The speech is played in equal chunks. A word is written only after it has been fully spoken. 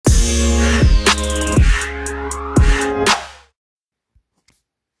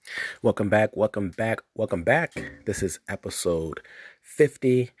Welcome back, welcome back, welcome back. This is episode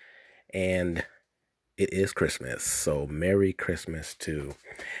 50 and it is Christmas. So Merry Christmas to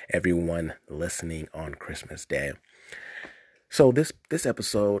everyone listening on Christmas Day. So this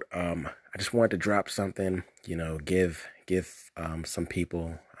episode, I just wanted to drop something, give some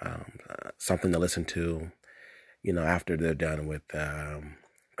people something to listen to, after they're done with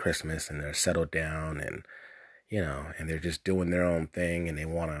Christmas and they're settled down and they're just doing their own thing and they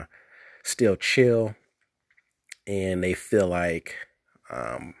want to still chill and they feel like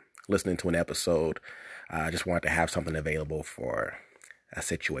listening to an episode. I just wanted to have something available for a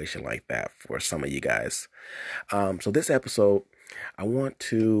situation like that for some of you guys. So this episode, I want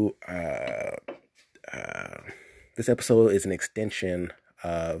to. This episode is an extension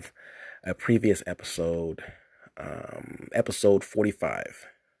of a previous episode, episode 45.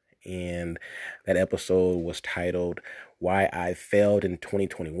 And that episode was titled Why I Failed in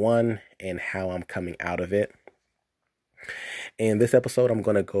 2021 and How I'm Coming Out of It. In this episode, I'm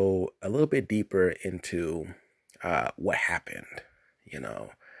going to go a little bit deeper into what happened, you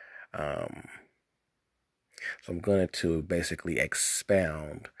know. So I'm going to basically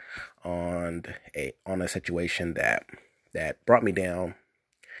expound on a situation that brought me down,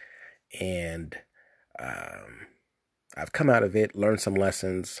 and I've come out of it, learned some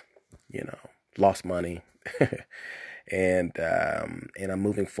lessons, lost money, and I'm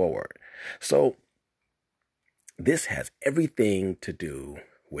moving forward. So this has everything to do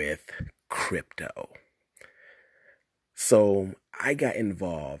with crypto. So I got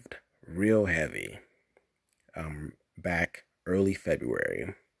involved real heavy back early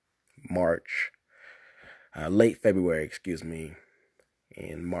February, March, late February,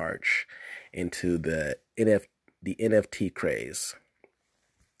 in March, into the NFT craze.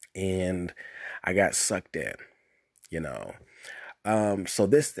 And I got sucked in, So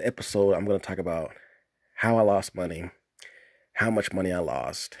this episode, I'm going to talk about how I lost money, how much money I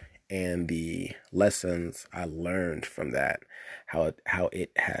lost, and the lessons I learned from that, how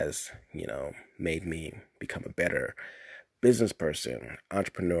it has, made me become a better business person,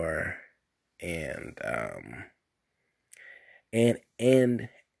 entrepreneur, and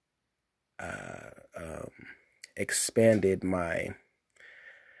expanded my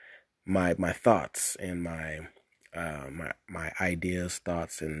thoughts and my ideas,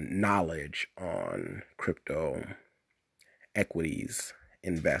 thoughts, and knowledge on crypto, equities,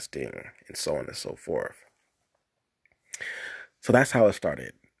 investing, and so on and so forth. So that's how it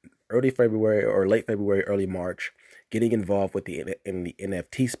started. Early February or late February, early March, getting involved with in the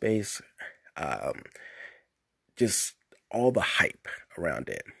NFT space, just all the hype around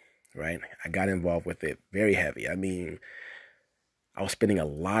it, right? I got involved with it very heavy. I mean, I was spending a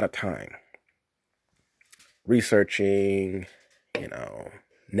lot of time researching,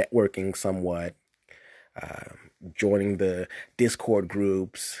 networking somewhat, joining the Discord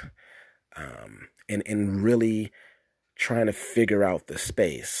groups, and really trying to figure out the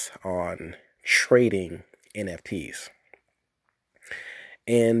space on trading NFTs.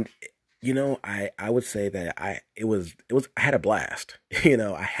 And I would say that I had a blast.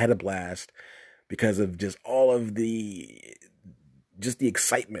 I had a blast because of just all of the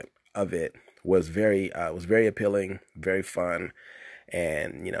excitement of it was very appealing, very fun,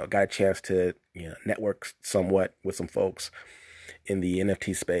 and got a chance to network somewhat with some folks in the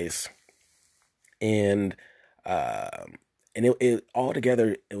NFT space, and it all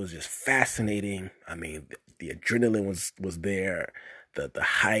together, it was just fascinating. I mean, the adrenaline was there, the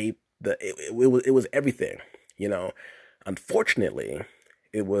hype, it was everything. Unfortunately,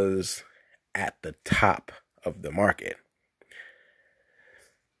 it was at the top of the market.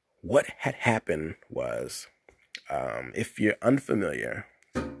 What had happened was, if you're unfamiliar,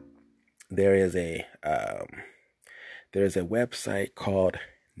 there is a website called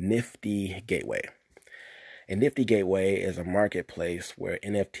Nifty Gateway. And Nifty Gateway is a marketplace where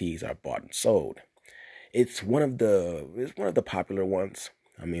NFTs are bought and sold. It's one of the popular ones.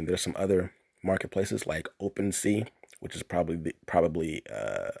 I mean, there's some other marketplaces like OpenSea, which is probably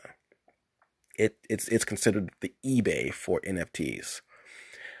it's considered the eBay for NFTs.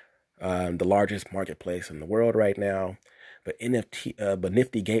 The largest marketplace in the world right now, but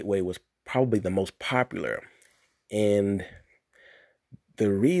Nifty Gateway was probably the most popular. And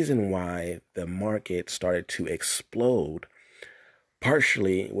the reason why the market started to explode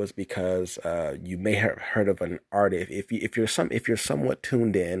partially was because you may have heard of an artist. If you're somewhat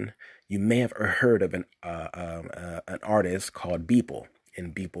tuned in, you may have heard of an artist called Beeple.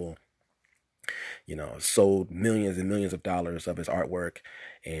 And Beeple, sold millions and millions of dollars of his artwork,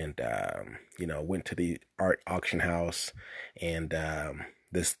 and went to the art auction house and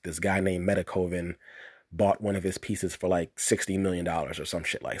this guy named Metacoven bought one of his pieces for like $60 million or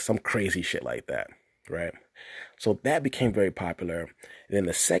some crazy shit like that, right? So that became very popular. And then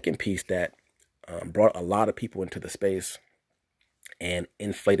the second piece that brought a lot of people into the space and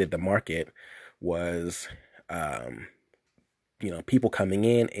inflated the market was, people coming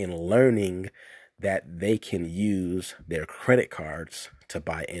in and learning that they can use their credit cards to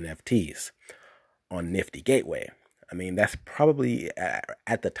buy NFTs on Nifty Gateway. I mean, that's probably,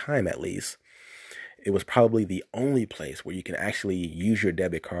 at the time at least, it was probably the only place where you can actually use your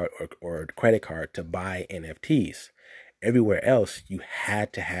debit card or credit card to buy NFTs. Everywhere else, you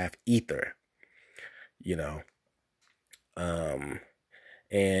had to have Ether, you know,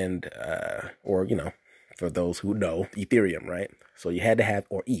 for those who know, Ethereum, right? So you had to have,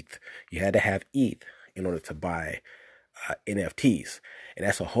 or ETH, you had to have ETH in order to buy NFTs. And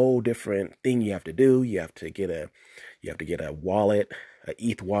that's a whole different thing you have to do. You have to get a wallet, a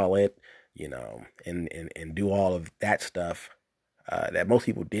ETH wallet, and do all of that stuff that most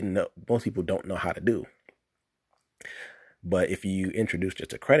people don't know how to do. But if you introduce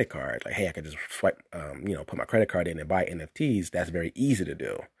just a credit card, like, hey, I could just swipe, put my credit card in and buy NFTs, that's very easy to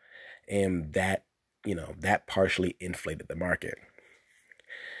do. And that partially inflated the market.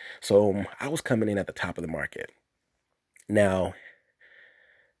 So I was coming in at the top of the market. Now,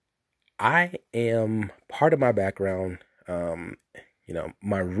 I am, part of my background, my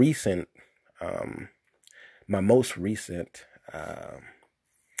most recent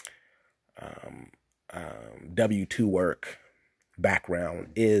W-2 work background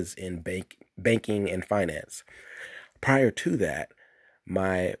is in banking and finance. Prior to that,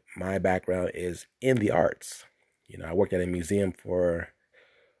 my background is in the arts. I worked at a museum for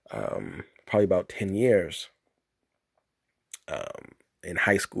probably about 10 years in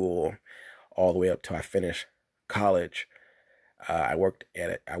high school, all the way up till I finished college. I worked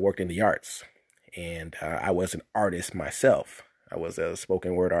in the arts, and I was an artist myself. I was a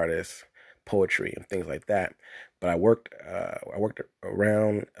spoken word artist, poetry and things like that. But I worked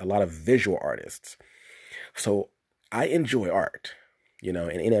around a lot of visual artists. So I enjoy art. In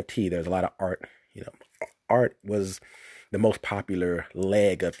NFT, there's a lot of art. Art was the most popular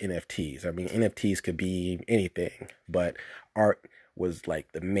leg of NFTs. I mean, NFTs could be anything, but art was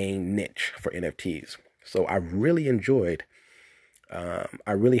like the main niche for NFTs. So I really enjoyed,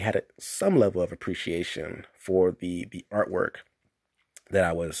 I really had some level of appreciation for the artwork that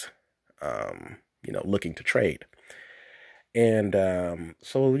I was, looking to trade. And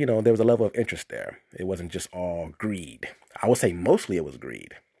so, there was a level of interest there. It wasn't just all greed. I would say mostly it was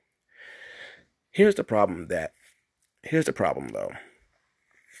greed. Here's the problem, though.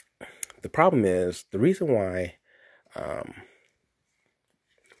 The problem is, the reason why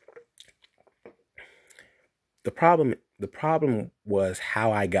the problem was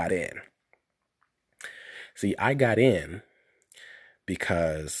how I got in. See, I got in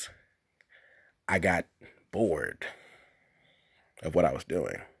because I got bored of what I was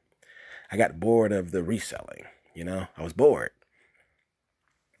doing. I got bored of the reselling, I was bored.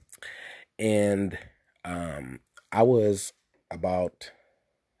 And at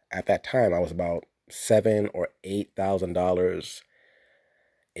that time, I was about $7,000 or $8,000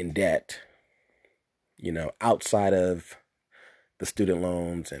 in debt, outside of the student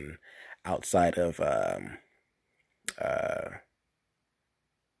loans and outside of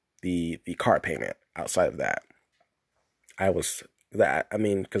the car payment. Outside of that,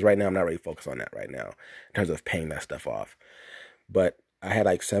 because right now I'm not really focused on that right now in terms of paying that stuff off. But I had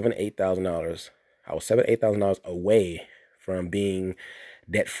like $8,000. I was $8,000 away from being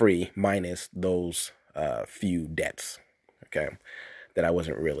debt free, minus those few debts, okay, that I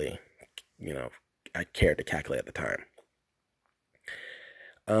wasn't really, I cared to calculate at the time.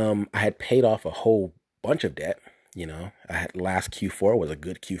 I had paid off a whole bunch of debt. I had, last Q4 was a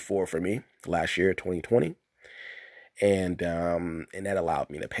good Q4 for me last year, 2020. And that allowed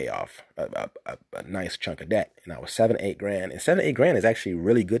me to pay off a nice chunk of debt. And I was $7-8 grand. And $7-8 is actually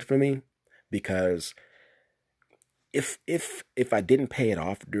really good for me, because if I didn't pay it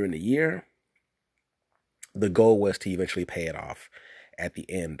off during the year, the goal was to eventually pay it off at the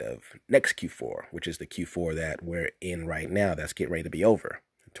end of next Q4, which is the Q4 that we're in right now, that's getting ready to be over,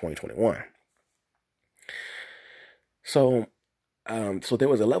 2021. So there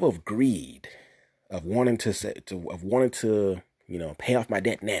was a level of greed, of wanting to pay off my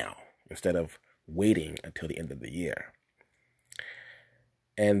debt now instead of waiting until the end of the year.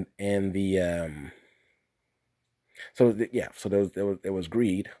 And so there was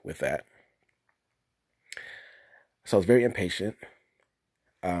greed with that. So I was very impatient.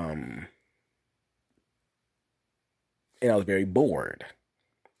 And I was very bored.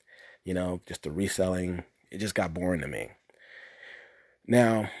 just the reselling. It just got boring to me.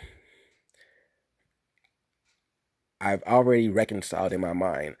 Now, I've already reconciled in my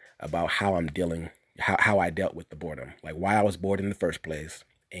mind about how I dealt with the boredom, like why I was bored in the first place,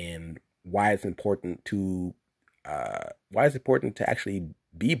 and why it's important to actually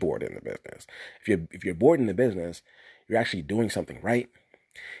be bored in the business. If you're bored in the business, you're actually doing something right,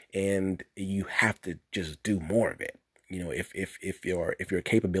 and you have to just do more of it. If your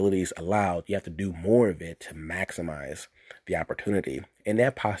capabilities allowed, you have to do more of it to maximize the opportunity, and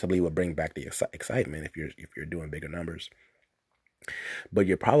that possibly will bring back the excitement if you're doing bigger numbers. But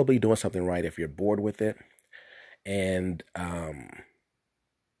you're probably doing something right if you're bored with it, and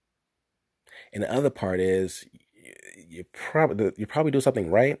and the other part is you probably do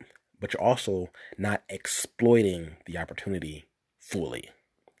something right, but you're also not exploiting the opportunity fully.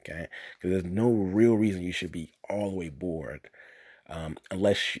 Okay, because there's no real reason you should be all the way bored,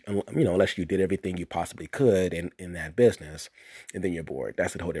 unless you did everything you possibly could in that business, and then you're bored.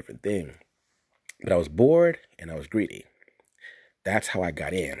 That's a whole different thing. But I was bored and I was greedy. That's how I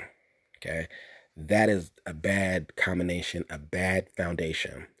got in. Okay, that is a bad combination, a bad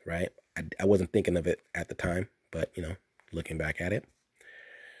foundation, right? I wasn't thinking of it at the time, but looking back at it,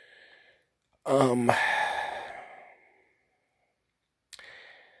 um,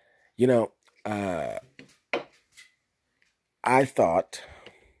 you know, uh, I thought,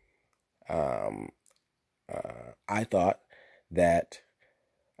 um, I thought that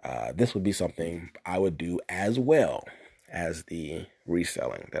this would be something I would do as well as the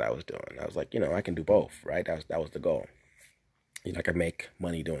reselling that I was doing. I was like, I can do both, right? That was the goal. I can make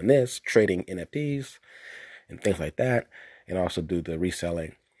money doing this, trading NFTs and things like that, and also do the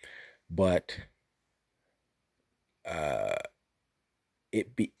reselling. But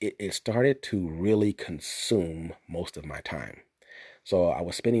it started to really consume most of my time. So I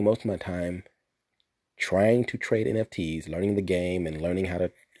was spending most of my time trying to trade NFTs, learning the game and learning how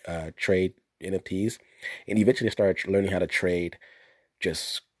to trade NFTs, and eventually started learning how to trade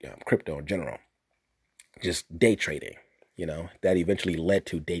just crypto in general, just day trading. That eventually led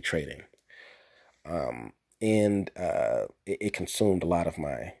to day trading, and it consumed a lot of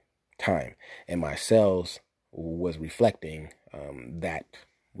my time, and my sales was reflecting that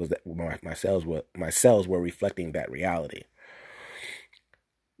was that my sales were reflecting that reality.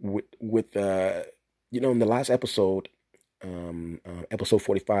 With in the last episode, episode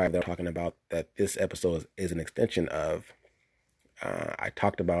 45, they're talking about that this episode is an extension of. I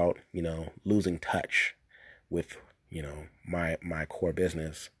talked about losing touch with my core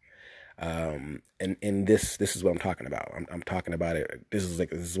business, and this is what I'm talking about. I'm talking about it. This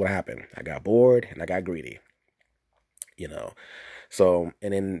is what happened. I got bored and I got greedy. So,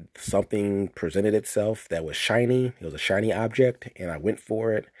 and then something presented itself that was shiny. It was a shiny object, and I went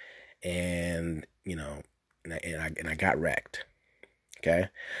for it, and I got wrecked. Okay,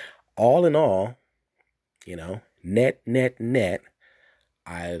 all in all, net,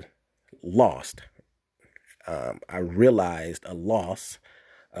 I lost. I realized a loss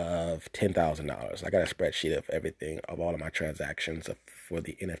of $10,000. I got a spreadsheet of everything, of all of my transactions for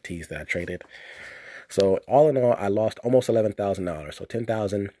the NFTs that I traded. So all in all, I lost almost $11,000. So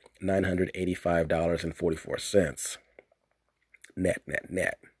 $10,985.44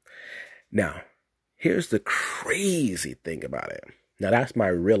 net. Now, here's the crazy thing about it. Now, that's my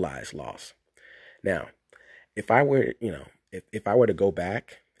realized loss. Now, if I were, if I were to go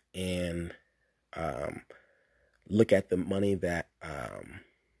back and look at the money that I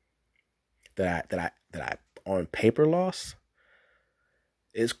on paper lost,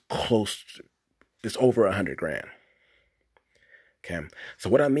 is close. It's over $100,000. Okay, so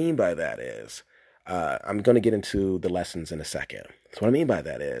what I mean by that is, I'm going to get into the lessons in a second. So what I mean by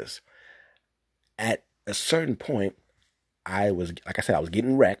that is, at a certain point, I was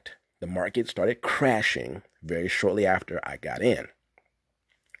getting wrecked. The market started crashing very shortly after I got in,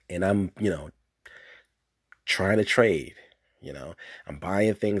 and I'm trying to trade. I'm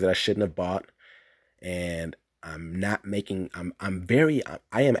buying things that I shouldn't have bought, and I'm not making.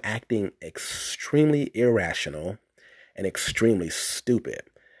 I am acting extremely irrational and extremely stupid.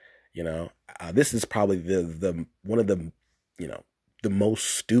 This is probably the one of the the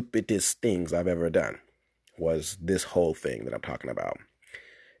most stupidest things I've ever done, was this whole thing that I'm talking about.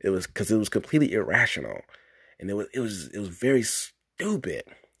 It was because it was completely irrational, and it was very stupid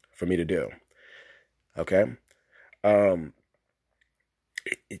for me to do. Okay,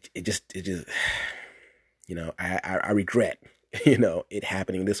 it just I regret it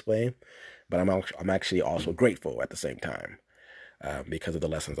happening this way, but I'm actually also grateful at the same time, because of the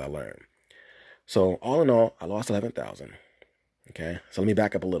lessons I learned. So all in all, I lost 11,000. Okay, so let me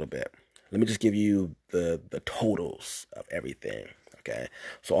back up a little bit. Let me just give you the totals of everything. Okay,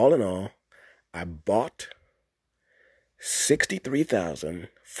 so all in all, I bought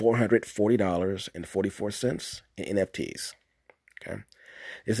 $63,440.44 in NFTs. Okay,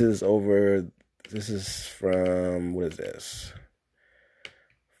 this is over. This is from, what is this?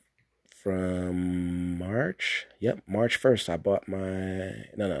 From March. Yep, March 1st. I bought my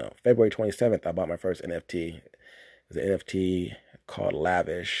no. February 27th. I bought my first NFT. It's an NFT called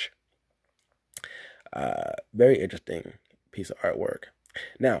Lavish. Very interesting piece of artwork.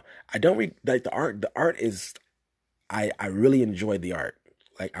 Now, I don't like the art. The art is, I really enjoyed the art.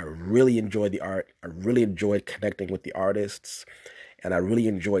 Like, I really enjoyed the art. I really enjoyed connecting with the artists, and I really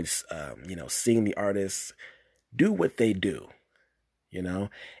enjoyed, seeing the artists do what they do. In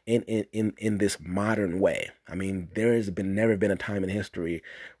this modern way. I mean, there has never been a time in history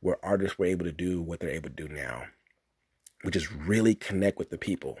where artists were able to do what they're able to do now, which is really connect with the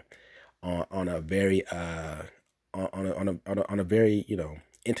people on a very on a very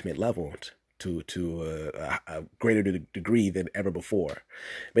intimate level to a greater degree than ever before.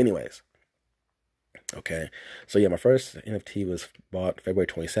 But anyways, okay, so yeah, my first NFT was bought February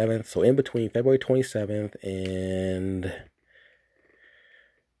 27th. So in between February 27th and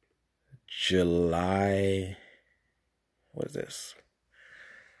July, what is this?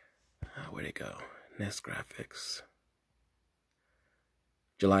 Where'd it go? Nest Graphics.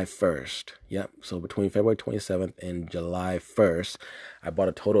 July 1st. Yep. So between February 27th and July 1st, I bought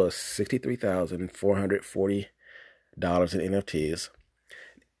a total of $63,440 in NFTs.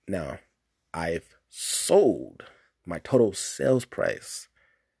 Now, I've sold, my total sales price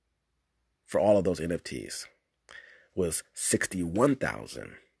for all of those NFTs was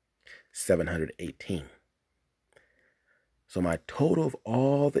 $61,718. So my total of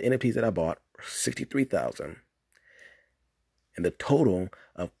all the NFTs that I bought were $63,000. And the total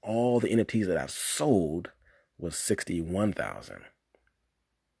of all the NFTs that I've sold was $61,000.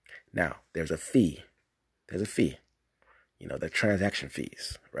 Now, there's a fee. There's a fee. The transaction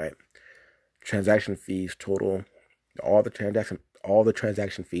fees, right? Transaction fees total, all the transaction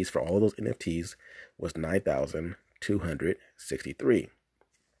fees for all of those NFTs was $9,263,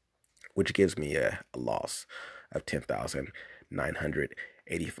 which gives me a loss of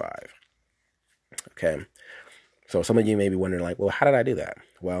 $10,985. Okay. So some of you may be wondering, like, well, how did I do that?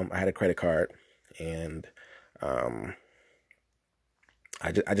 Well, I had a credit card, and I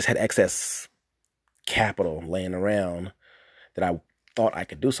just had excess capital laying around that I thought I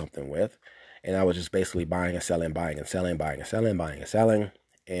could do something with, and I was just basically buying and selling, buying and selling, buying and selling, buying and selling,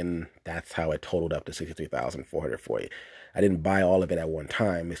 and that's how it totaled up to $63,440. I didn't buy all of it at one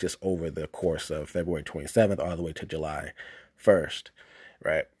time. It's just over the course of February 27th all the way to July 1st,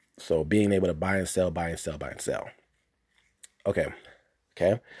 right? So being able to buy and sell, buy and sell, buy and sell. Okay.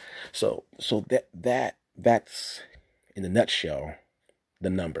 So that's in a nutshell the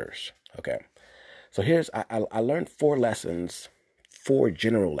numbers. Okay. So I learned four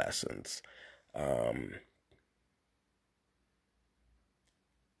general lessons. And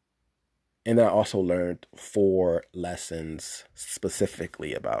then I also learned 4 lessons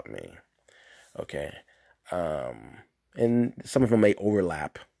specifically about me. Okay. And some of them may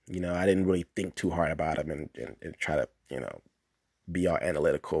overlap. I didn't really think too hard about them and try to, be all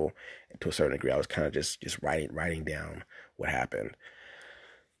analytical to a certain degree. I was kind of just writing down what happened.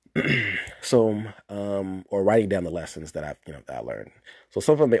 So, or writing down the lessons that that I learned. So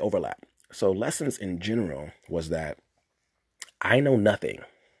some of them may overlap. So lessons in general was that I know nothing,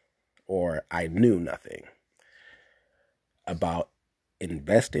 or I knew nothing about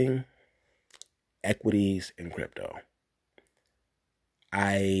investing, equities, and crypto.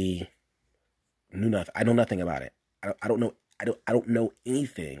 I knew nothing. I know nothing about it. I don't know. I don't know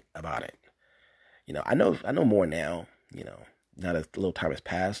anything about it. I know more now. Now that a little time has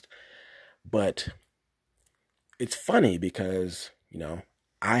passed, but it's funny because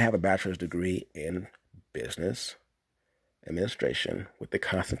I have a bachelor's degree in business administration with the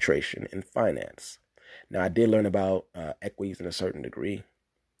concentration in finance. Now, I did learn about equities in a certain degree,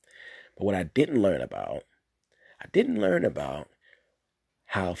 but what I didn't learn about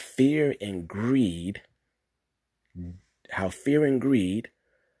how fear and greed, how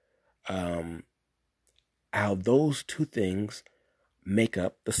those two things make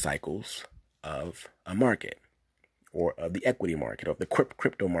up the cycles of a market, or of the equity market, or of the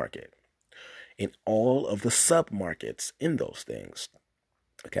crypto market, in all of the sub-markets in those things.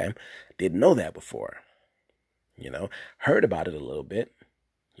 Okay? Didn't know that before. Heard about it a little bit,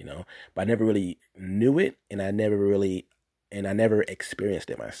 but I never really knew it, and I never experienced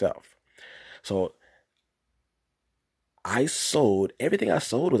it myself. So I sold everything I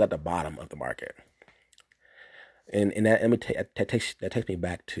sold was at the bottom of the market. And that takes me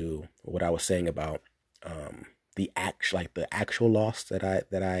back to what I was saying about the actual loss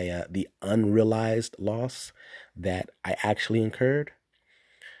the unrealized loss that I actually incurred.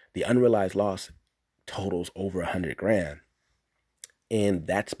 The unrealized loss totals over 100 grand, and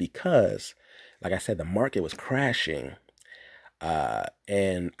that's because, like I said, the market was crashing,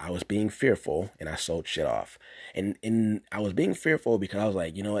 and I was being fearful, and I sold shit off, and I was being fearful because I was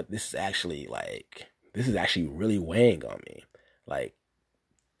like, you know what, this is actually really weighing on me, like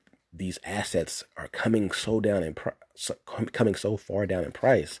these assets are coming coming so far down in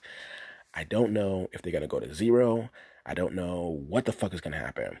price. I don't know if they're gonna go to zero. I don't know what the fuck is gonna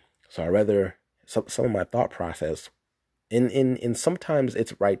happen. So I rather some of my thought process, in sometimes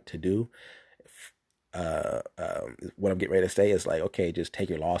it's right to do. What I'm getting ready to say is like, okay, just take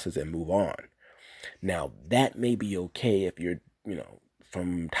your losses and move on. Now that may be okay if you're,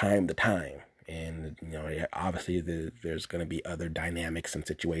 from time to time, and obviously there's going to be other dynamics and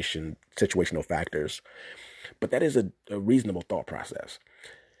situational factors, but that is a reasonable thought process.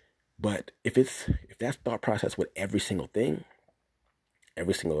 But if that's thought process with every single thing,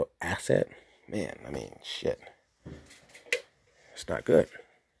 every single asset, man, I mean, shit, it's not good.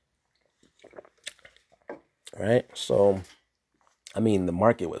 All right, so I mean, the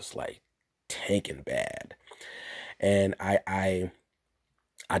market was like tanking bad, and I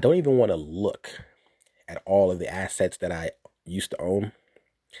don't even want to look at all of the assets that I used to own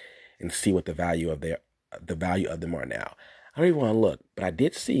and see what the value of them are now. I don't even want to look, but I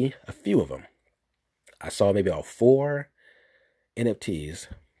did see a few of them. I saw maybe about 4 NFTs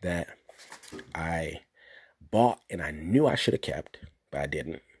that I bought and I knew I should have kept, but I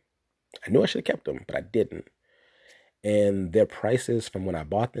didn't. I knew I should have kept them, but I didn't. And their prices from when I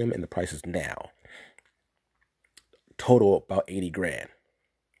bought them and the prices now total about 80 grand.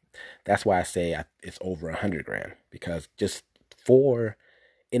 That's why I say it's over 100 grand, because just 4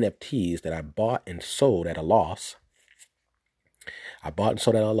 NFTs that I bought and sold at a loss. The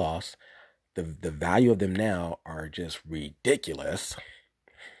value of them now are just ridiculous.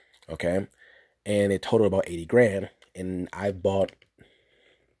 Okay. And it totaled about 80 grand. And I bought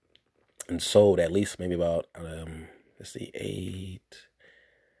and sold at least maybe about, let's see, 8.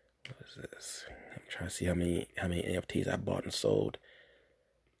 What is this? I'm trying to see how many NFTs I bought and sold.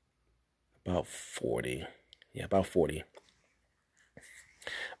 About 40. Yeah, about 40.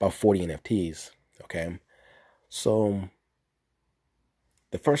 About 40 NFTs. Okay. So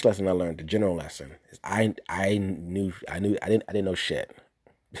the first lesson I learned, the general lesson, is I didn't know shit.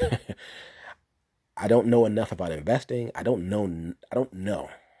 I don't know enough about investing. I don't know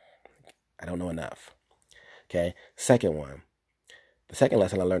enough. Okay. The second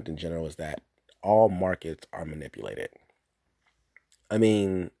lesson I learned in general is that all markets are manipulated. I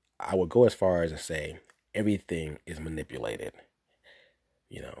mean, I would go as far as to say everything is manipulated.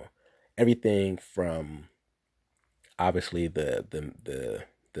 Everything from obviously the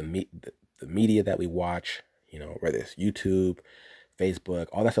media that we watch, whether it's YouTube, Facebook,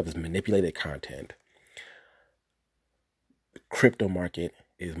 all that stuff is manipulated content. The crypto market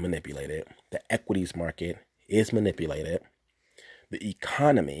is manipulated. The equities market is manipulated. The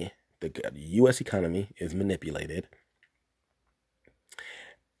economy, the U.S. economy is manipulated.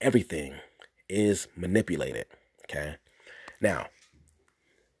 Everything is manipulated. Okay. Now,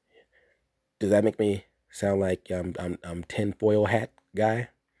 does that make me sound like I'm tinfoil hat guy?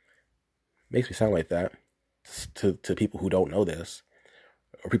 Makes me sound like that to people who don't know this,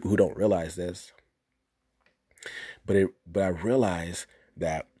 or people who don't realize this. But I realize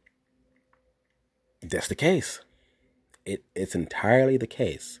that that's the case. It's entirely the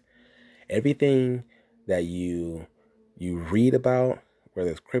case. Everything that you read about, whether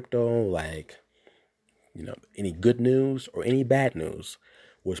it's crypto, like any good news or any bad news,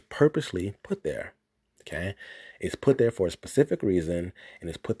 was purposely put there. Okay, it's put there for a specific reason, and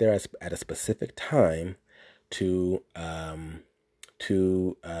it's put there at a specific time to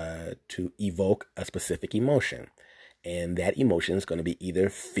evoke a specific emotion, and that emotion is going to be either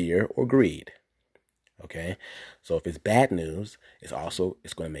fear or greed. Okay, so if it's bad news, it's going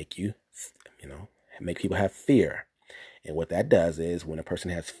to make make people have fear, and what that does is when a person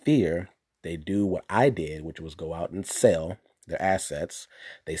has fear, they do what I did, which was go out and sell their assets.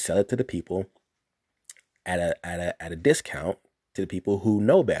 They sell it to the people at a discount, to the people who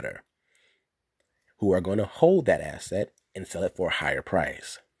know better, who are going to hold that asset and sell it for a higher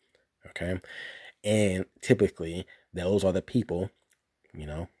price. Okay, and typically those are the people,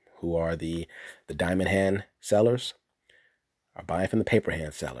 who are the diamond hand sellers, are buying from the paper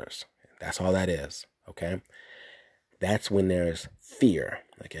hand sellers. That's all that is. Okay, That's when there's fear,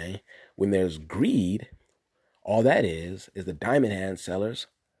 okay? When there's greed, all that is the diamond hand sellers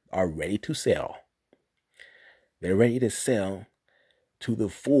are ready to sell. They're ready to sell to the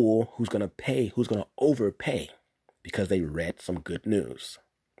fool who's going to pay, who's going to overpay because they read some good news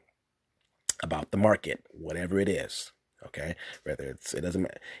about the market, whatever it is, okay? It doesn't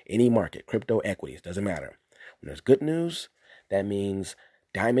matter. Any market, crypto, equities, doesn't matter. When there's good news, that means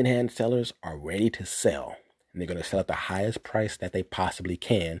diamond hand sellers are ready to sell. And they're going to sell at the highest price that they possibly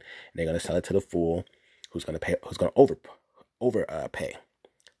can. And they're going to sell it to the fool who's going to pay, who's going to overpay.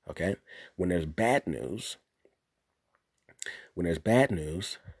 Okay? When there's bad news,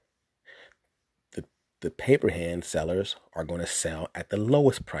 the paper hand sellers are going to sell at the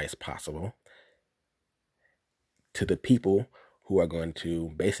lowest price possible to the people who are going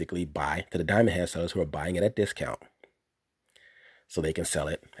to basically buy, to the diamond hand sellers who are buying it at discount, so they can sell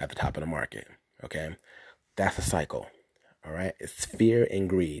it at the top of the market. Okay? That's a cycle. All right? It's fear and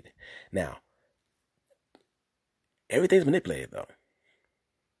greed. Now, everything's manipulated, though.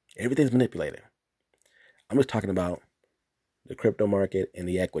 Everything's manipulated. I'm just talking about the crypto market and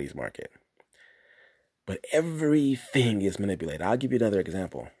the equities market. But everything is manipulated. I'll give you another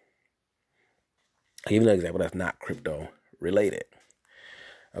example. I'll give you another example that's not crypto related.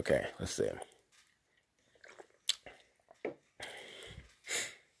 Okay, let's see.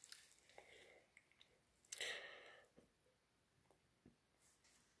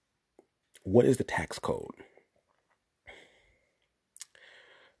 What is the tax code?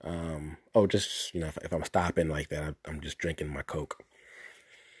 Just, if I'm stopping like that, I'm just drinking my Coke.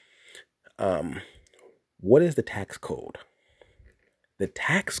 What is the tax code? The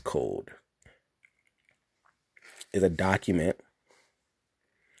tax code is a document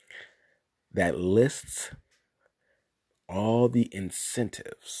that lists all the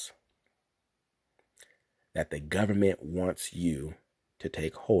incentives that the government wants you to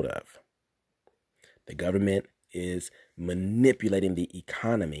take hold of. The government is manipulating the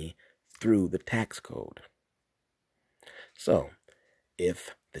economy through the tax code. So,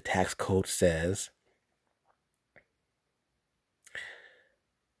 if the tax code says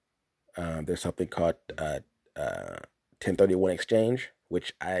there's something called 1031 exchange,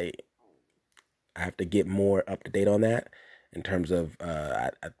 which I have to get more up to date on that in terms of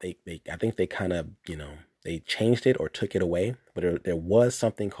I think they kind of they changed it or took it away, but there was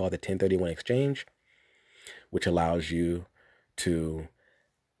something called the 1031 exchange, which allows you to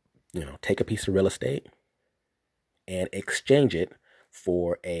take a piece of real estate and exchange it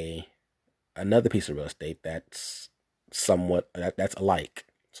for another piece of real estate that's that's alike.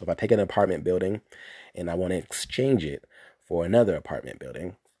 So if I take an apartment building and I want to exchange it for another apartment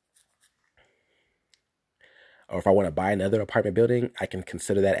building, or if I want to buy another apartment building, I can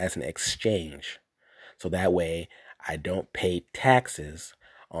consider that as an exchange. So that way I don't pay taxes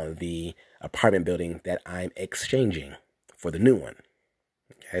on the apartment building that I'm exchanging for the new one.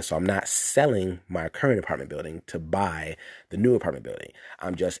 Okay, so I'm not selling my current apartment building to buy the new apartment building.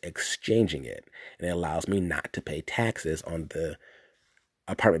 I'm just exchanging it, and it allows me not to pay taxes on the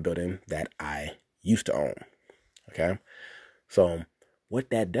apartment building that I used to own. Okay, so what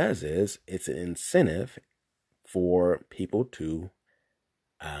that does is it's an incentive for people to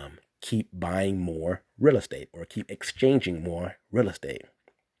keep buying more real estate or keep exchanging more real estate.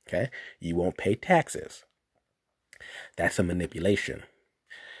 Okay, you won't pay taxes. That's a manipulation.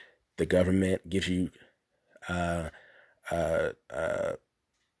 The government gives you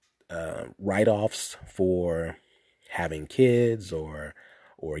write-offs for having kids or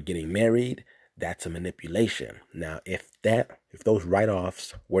getting married. That's a manipulation. Now, if those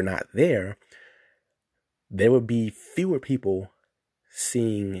write-offs were not there would be fewer people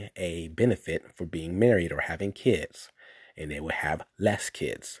seeing a benefit for being married or having kids, and they would have less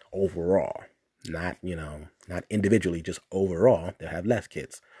kids overall. Not individually, just overall, they'll have less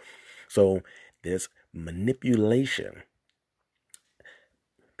kids. So this manipulation,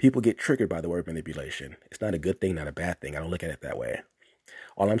 people get triggered by the word manipulation. It's not a good thing, not a bad thing. I don't look at it that way.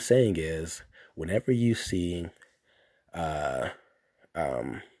 All I'm saying is, whenever you see a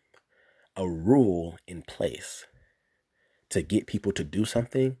rule in place to get people to do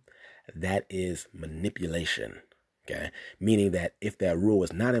something, that is manipulation. Okay? Meaning that if that rule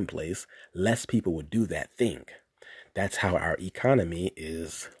was not in place, less people would do that thing. That's how our economy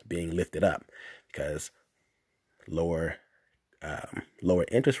is being lifted up, because lower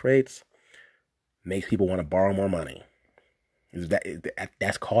interest rates makes people want to borrow more money.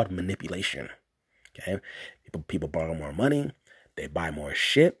 That's called manipulation. Okay, people borrow more money, they buy more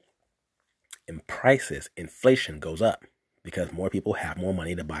shit, and inflation goes up because more people have more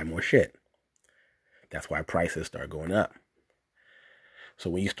money to buy more shit. That's why prices start going up. So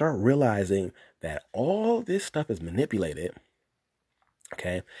when you start realizing that all this stuff is manipulated,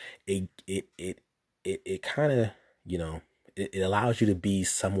 okay, it kind of, you know, it allows you to be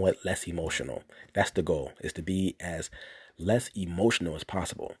somewhat less emotional. That's the goal, is to be as less emotional as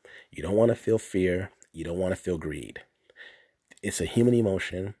possible. You don't want to feel fear. You don't want to feel greed. It's a human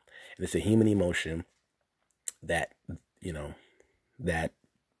emotion, and it's a human emotion that, you know, that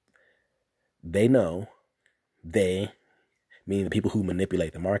they know, they, meaning the people who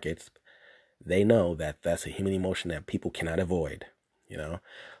manipulate the markets, they know that that's a human emotion that people cannot avoid, you know?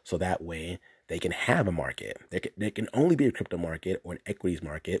 So that way they can have a market. There can only be a crypto market or an equities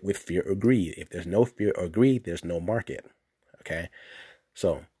market with fear or greed. If there's no fear or greed, there's no market, okay?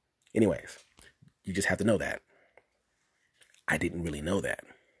 So anyways, you just have to know that. I didn't really know that,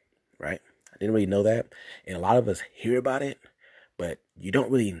 right? I didn't really know that. And a lot of us hear about it, but you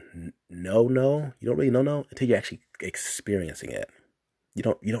don't really know. You don't really know until you're actually experiencing it. You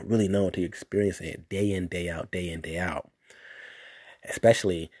don't really know until you're experiencing it day in, day out, day in, day out.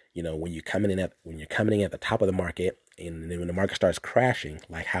 Especially, you know, when you're coming in at the top of the market, and then when the market starts crashing,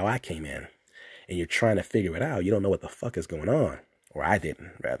 like how I came in, and you're trying to figure it out. You don't know what the fuck is going on, or I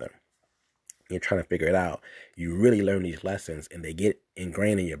didn't, rather. You're trying to figure it out. You really learn these lessons, and they get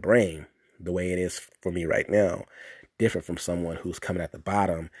ingrained in your brain the way it is for me right now. Different from someone who's coming at the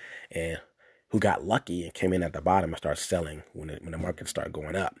bottom and who got lucky and came in at the bottom and started selling when the markets start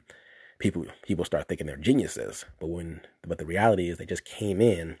going up. People start thinking they're geniuses, but the reality is they just came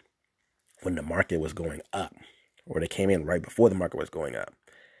in when the market was going up, or they came in right before the market was going up.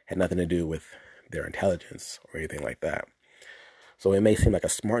 Had nothing to do with their intelligence or anything like that. So it may seem like a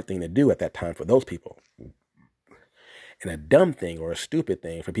smart thing to do at that time for those people, and a dumb thing or a stupid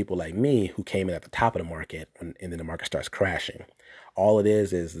thing for people like me who came in at the top of the market and then the market starts crashing. All it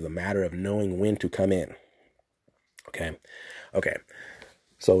is a matter of knowing when to come in. Okay.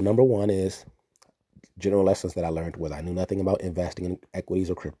 So number one is general lessons that I learned was I knew nothing about investing in equities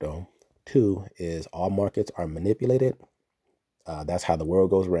or crypto. 2 is all markets are manipulated. That's how the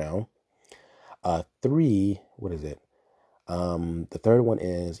world goes round. 3, what is it? The third one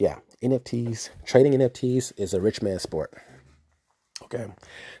is, NFTs. Trading NFTs is a rich man's sport. Okay.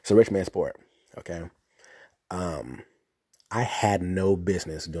 It's a rich man's sport. Okay. I had no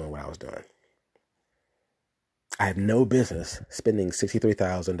business doing what I was doing. I have no business spending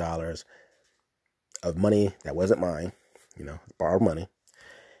 $63,000 of money that wasn't mine, borrowed money,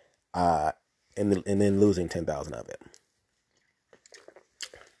 and then losing 10,000 of it.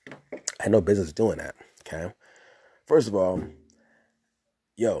 I had no business doing that. Okay. First of all,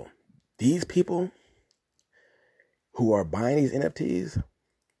 these people who are buying these NFTs,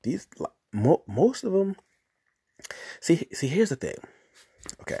 most of them, see, here's the thing.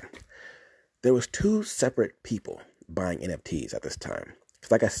 Okay. There was 2 separate people buying NFTs at this time.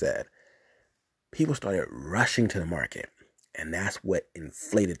 Because like I said, people started rushing to the market, and that's what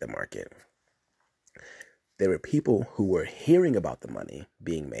inflated the market. There were people who were hearing about the money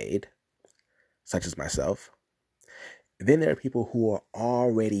being made, such as myself. Then there are people who are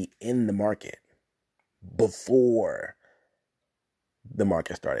already in the market before the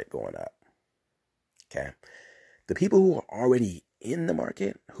market started going up. Okay. The people who are already in the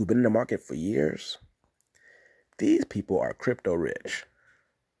market, who've been in the market for years, these people are crypto rich,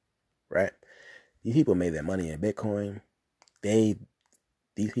 right? These people made their money in Bitcoin. These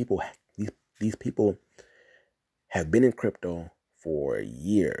people have been in crypto for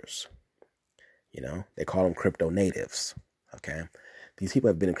years. They call them crypto natives. Okay. These people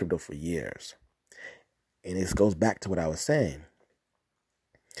have been in crypto for years. And this goes back to what I was saying.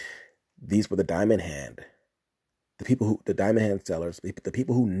 These were the diamond hand. The diamond hand sellers, the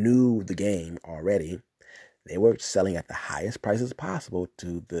people who knew the game already, they were selling at the highest prices possible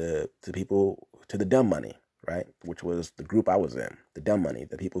to the dumb money, right? Which was the group I was in, the dumb money,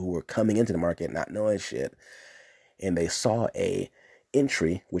 the people who were coming into the market not knowing shit, and they saw the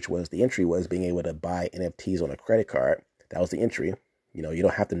entry was being able to buy NFTs on a credit card. That was the entry. You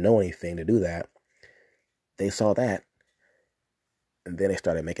don't have to know anything to do that. They saw that, and then they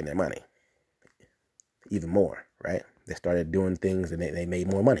started making their money even more, right? They started doing things, and they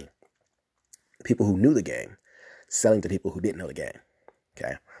made more money. People who knew the game selling to people who didn't know the game.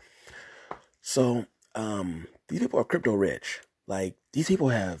 Okay. So, these people are crypto rich. Like, these people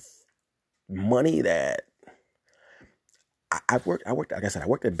have money that I've worked, like I said, I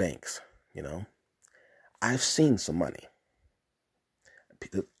worked at banks, I've seen some money.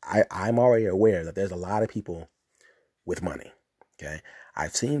 I'm already aware that there's a lot of people with money. Okay.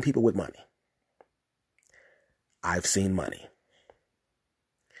 I've seen people with money. I've seen money.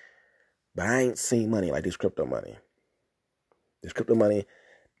 But I ain't seen money like this crypto money. This crypto money,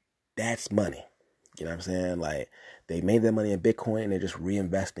 that's money. You know what I'm saying? Like, they made their money in Bitcoin and they're just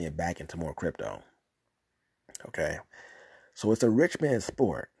reinvesting it back into more crypto. Okay? So it's a rich man's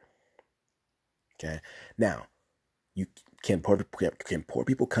sport. Okay? Now, you can poor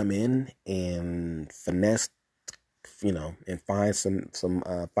people come in and finesse, and find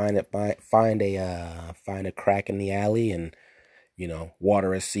find a crack in the alley and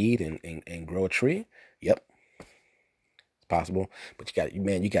water a seed and grow a tree? Yep, it's possible. But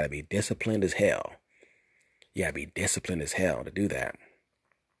you gotta be disciplined as hell. You gotta be disciplined as hell to do that.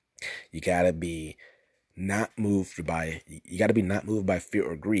 You gotta be not moved by fear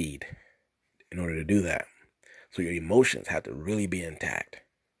or greed in order to do that. So your emotions have to really be intact.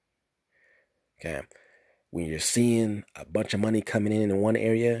 Okay. When you're seeing a bunch of money coming in one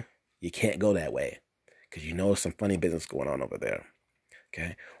area, you can't go that way because some funny business going on over there.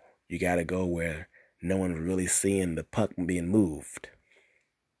 Okay. You got to go where no one's really seeing the puck being moved.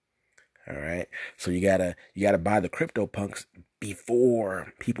 All right. So you gotta buy the crypto punks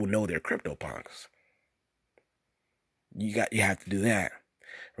before people know they're crypto punks. You have to do that.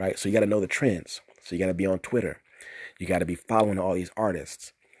 Right. So you got to know the trends. So you got to be on Twitter. You got to be following all these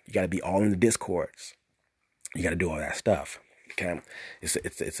artists. You got to be all in the Discords. You got to do all that stuff. Okay.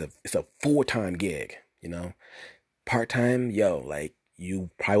 It's a full-time gig, part-time, like you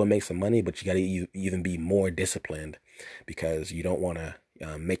probably will make some money, but you got to even be more disciplined because you don't want to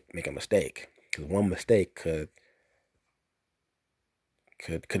make a mistake, because one mistake could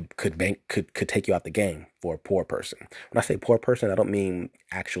take you out the game for a poor person. When I say poor person, I don't mean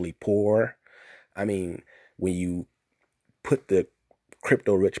actually poor. I mean, when you put the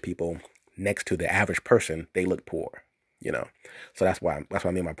crypto rich people next to the average person, they look poor, So that's what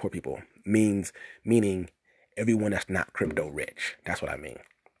I mean by poor people. Meaning everyone that's not crypto rich. That's what I mean.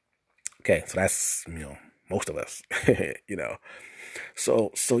 Okay, so that's most of us,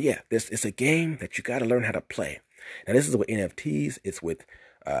 So yeah, it's a game that you got to learn how to play. Now this is with NFTs. It's with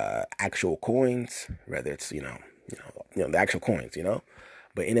actual coins, whether it's the actual coins,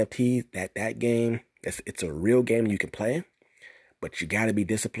 But NFTs, that game, it's a real game you can play, but you got to be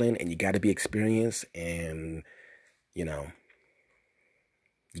disciplined and you got to be experienced, and you got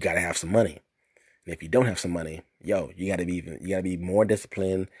to have some money. And if you don't have some money, you got to be more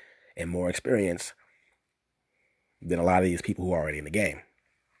disciplined and more experienced than a lot of these people who are already in the game.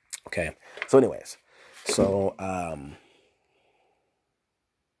 Okay. So anyways,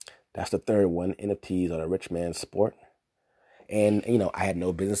 that's the third one. NFTs are a rich man's sport. And I had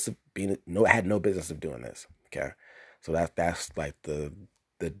no business of doing this. Okay. So that's like the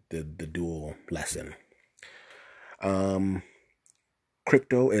dual lesson.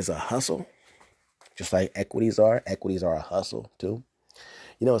 Crypto is a hustle, just like equities are. Equities are a hustle too.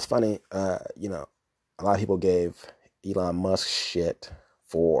 It's funny. A lot of people gave Elon Musk shit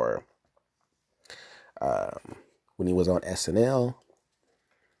for when he was on SNL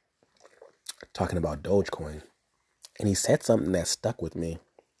talking about Dogecoin, and he said something that stuck with me.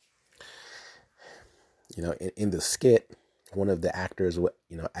 In the skit, one of the actors,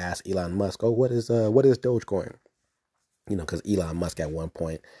 asked Elon Musk, "Oh, what is Dogecoin?" Because Elon Musk at one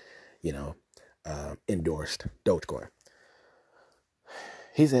point, endorsed Dogecoin.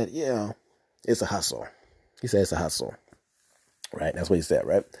 He said, "Yeah, it's a hustle." He said it's a hustle, right? That's what he said,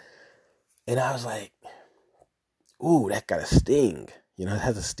 right? And I was like, "Ooh, that got a sting." It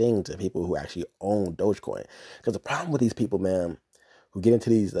has a sting to people who actually own Dogecoin. Because the problem with these people, man, who get into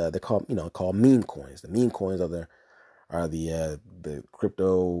these, they're called meme coins. The meme coins are the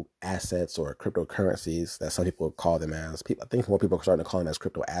crypto assets or cryptocurrencies that some people call them as. I think more people are starting to call them as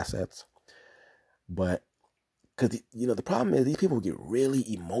crypto assets. But because the problem is these people get really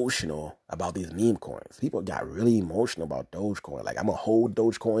emotional about these meme coins. People got really emotional about Dogecoin. Like, I'm gonna hold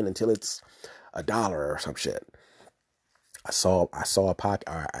Dogecoin until it's $1 or some shit. I saw a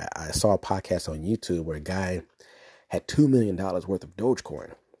podcast on YouTube where a guy had $2 million worth of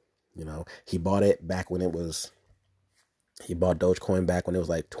Dogecoin. He bought it back when it was. He bought Dogecoin back when it was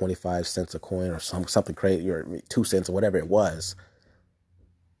like 25 cents a coin or something crazy, or 2 cents or whatever it was.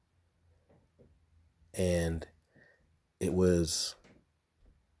 And it was,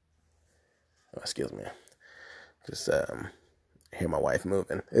 excuse me, just hear my wife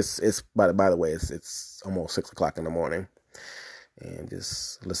moving. It's by the way, it's almost 6 o'clock in the morning, and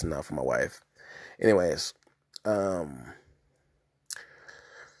just listen out for my wife. Anyways,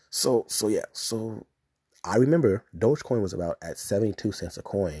 so I remember Dogecoin was about at 72 cents a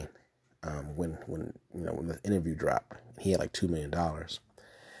coin when the interview dropped. He had like $2 million,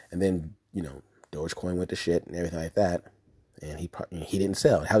 and then Dogecoin went to shit and everything like that, and he didn't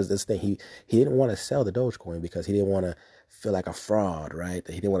sell. How was this thing? He didn't want to sell the Dogecoin because he didn't want to feel like a fraud, right?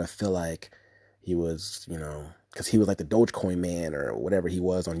 He didn't want to feel like he was, because he was like the Dogecoin man or whatever he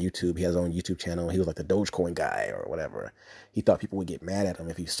was on YouTube. He has his own YouTube channel. He was like the Dogecoin guy or whatever. He thought people would get mad at him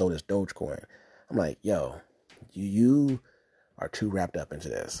if he sold his Dogecoin. I'm like, yo, you are too wrapped up into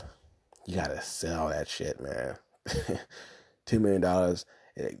this. You gotta sell that shit, man. $2 million.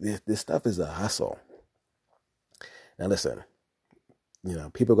 This stuff is a hustle. Now listen,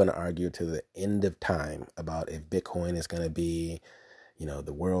 people are going to argue to the end of time about if Bitcoin is going to be,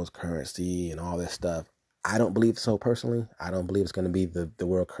 the world's currency and all this stuff. I don't believe so personally. I don't believe it's going to be the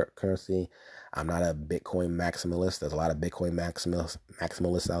world currency. I'm not a Bitcoin maximalist. There's a lot of Bitcoin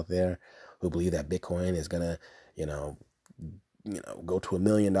maximalists out there who believe that Bitcoin is going to, go to $1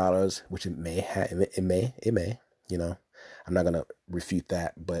 million, which it may have. It may. I'm not going to refute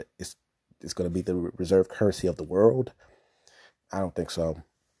that, but it's going to be the reserve currency of the world. I don't think so.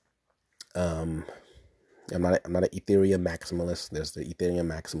 I'm not an Ethereum maximalist. There's the Ethereum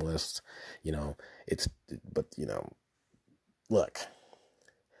maximalists, look,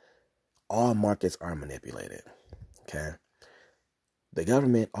 all markets are manipulated. Okay.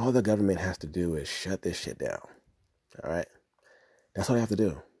 All the government has to do is shut this shit down. All right. That's all they have to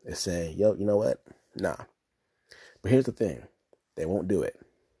do is say, yo, you know what? Nah. But here's the thing. They won't do it.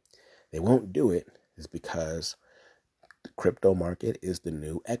 They won't do it is because the crypto market is the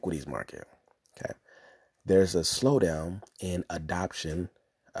new equities market. Okay. There's a slowdown in adoption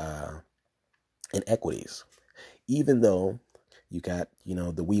in equities. Even though you got, the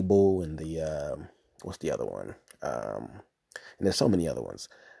Webull and the, what's the other one? And there's so many other ones.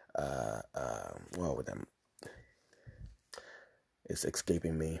 With them, it's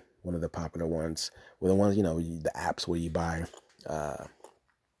escaping me. One of the popular ones were the ones, the apps where you buy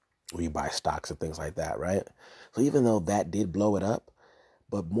stocks and things like that, right? So even though that did blow it up,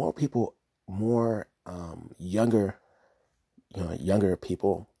 but more people, younger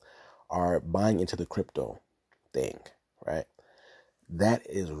people are buying into the crypto thing, right? That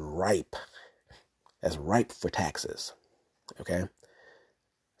is ripe. That's ripe for taxes. Okay.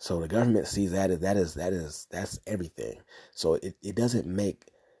 So the government sees that's everything. So it doesn't make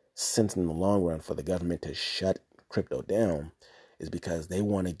sense in the long run for the government to shut crypto down, is because they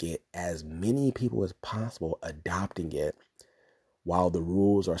want to get as many people as possible adopting it while the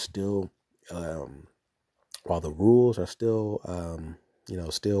rules are still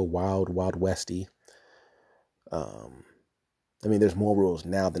still wild westy. There's more rules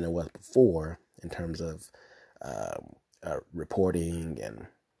now than there was before in terms of reporting and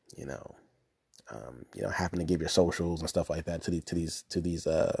having to give your socials and stuff like that to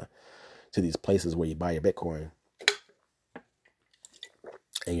these places where you buy your Bitcoin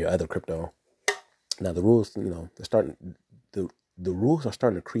and your other crypto. Now the rules, the rules are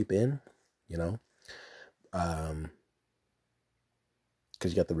starting to creep in, because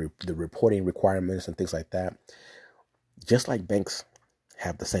you got the reporting requirements and things like that. Just like banks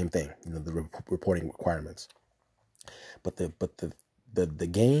have the same thing, the reporting requirements. But the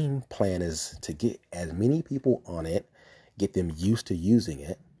game plan is to get as many people on it, get them used to using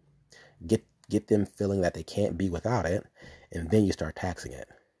it, get them feeling that they can't be without it, and then you start taxing it.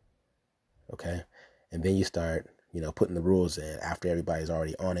 Okay? And then you start, putting the rules in after everybody's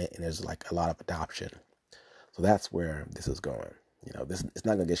already on it and there's like a lot of adoption. So that's where this is going. This it's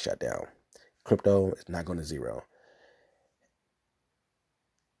not going to get shut down. Crypto is not going to zero.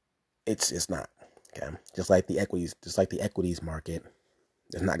 It's not. Okay? Just like the equities market,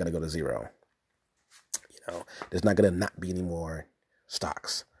 it's not going to go to zero. There's not going to not be any more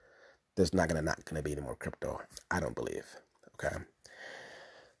stocks. There's not going to be any more crypto. I don't believe. Okay.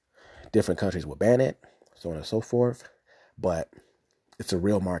 Different countries will ban it, so on and so forth, but it's a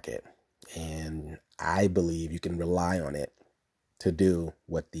real market, and I believe you can rely on it to do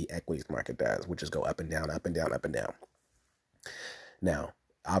what the equities market does, which is go up and down, up and down, up and down. Now,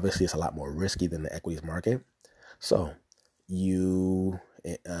 obviously, it's a lot more risky than the equities market. So,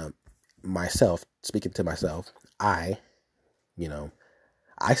 speaking to myself, I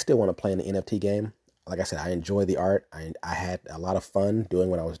still want to play in the NFT game. Like I said, I enjoy the art. I had a lot of fun doing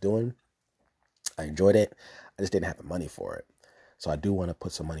what I was doing. I enjoyed it. I just didn't have the money for it. So I do want to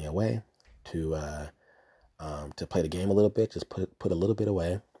put some money away to play the game a little bit. Just put a little bit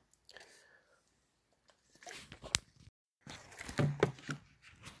away.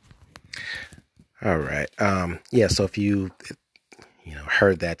 All right. So if you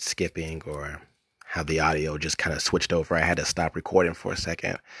heard that skipping or how the audio just kind of switched over, I had to stop recording for a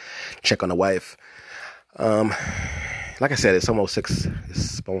second, check on the wife. Like I said, it's almost 6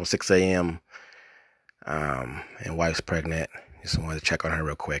 a.m. and wife's pregnant. Just wanted to check on her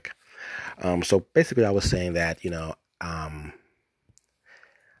real quick. So basically, I was saying that I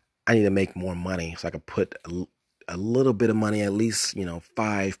need to make more money so I can put a little bit of money, at least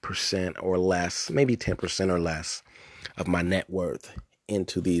 5% or less, maybe 10% or less of my net worth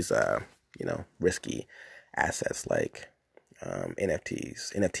into these risky assets like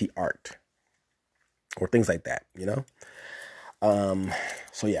NFTs, NFT art, or things like that.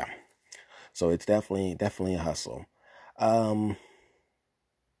 So yeah, so it's definitely a hustle. Um,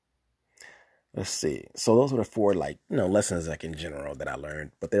 let's see. So those were the four lessons in general that I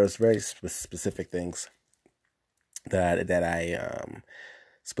learned, but there was very specific things that I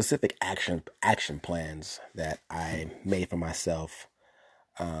specific action plans that I made for myself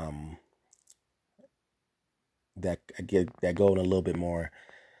that go in a little bit more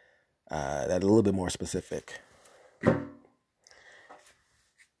that are a little bit more specific.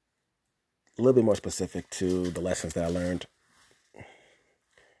 A little bit more specific to the lessons that I learned.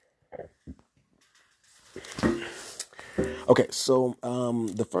 Okay, so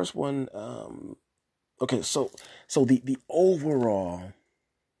the first one, okay, so the overall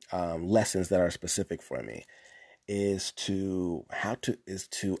lessons that are specific for me is to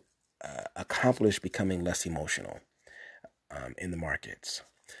accomplish becoming less emotional in the markets.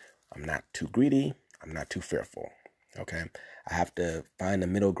 I'm not too greedy. I'm not too fearful. Okay, I have to find a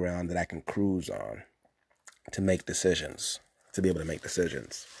middle ground that I can cruise on to make decisions, to be able to make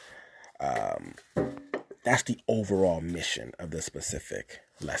decisions. That's the overall mission of the specific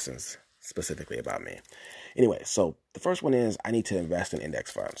lessons specifically about me. Anyway, so the first one is I need to invest in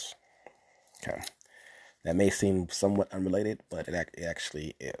index funds. Okay. That may seem somewhat unrelated, but it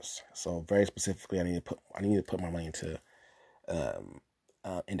actually is. So very specifically, I need to put my money into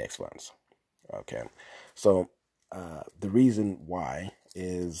index funds. Okay. So the reason why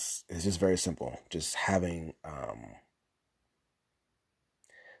is just very simple. Just having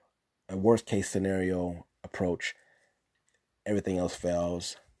a worst case scenario approach. Everything else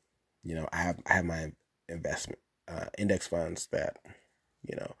fails. I have my investment index funds that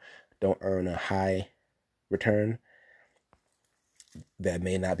don't earn a high return, that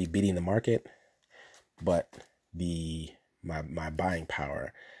may not be beating the market, but my buying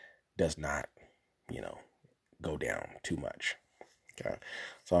power does not go down too much. Okay,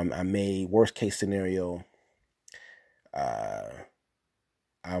 so I may worst case scenario,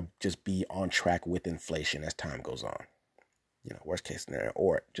 I'll just be on track with inflation as time goes on. Worst case scenario,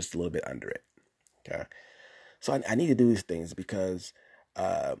 or just a little bit under it. Okay, so I need to do these things because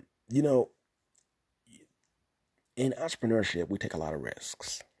uh, you know in entrepreneurship we take a lot of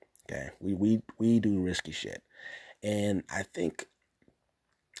risks. Okay, we do risky shit, and I think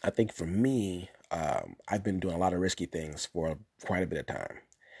for me, I've been doing a lot of risky things for quite a bit of time,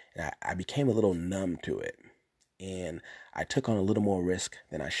 and I became a little numb to it, and I took on a little more risk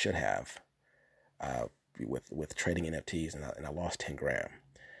than I should have with trading NFTs, and I lost 10 grand.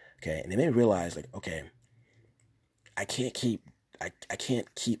 Okay, and it made me realize okay, I can't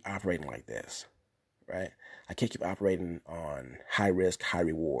keep operating like this, right? I can't keep operating on high risk, high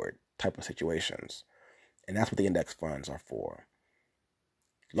reward type of situations, and that's what the index funds are for.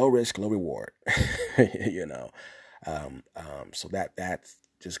 Low risk, low reward. you know, so that's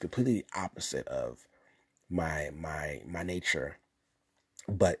just completely opposite of my nature,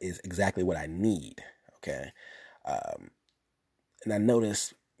 but is exactly what I need. Okay, um, and I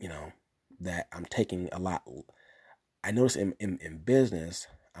notice, that I'm taking a lot. I notice in business,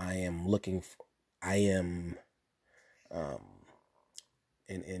 I am looking. I am um,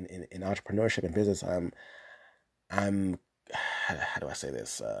 in entrepreneurship and business. I'm how do I say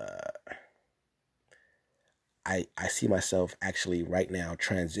this? I see myself actually right now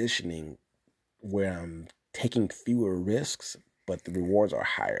transitioning where I'm taking fewer risks, but the rewards are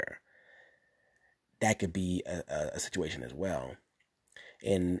higher. That could be a situation as well,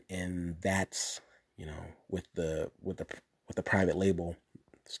 and that's with the private label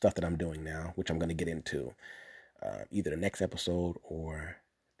stuff that I'm doing now, which I'm going to get into either the next episode or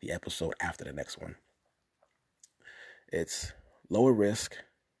the episode after the next one. It's lower risk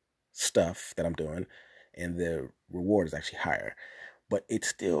stuff that I'm doing, and the reward is actually higher. But it's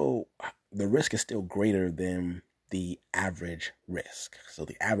still, the risk is still greater than the average risk. So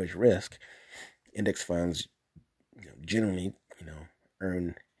the average risk, index funds generally,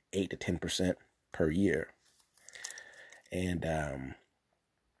 earn 8 to 10% per year. And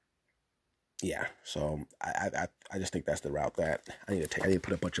yeah, so I just think that's the route that I need to take. I need to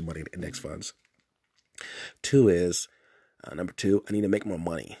put a bunch of money in index funds. Number two, I need to make more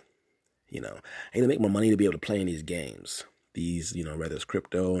money. I need to make more money to be able to play in these games. these, whether it's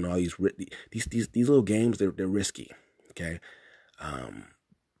crypto and all these little games, they're risky. Okay.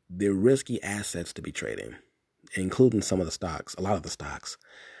 They're risky assets to be trading, including some of the stocks, a lot of the stocks,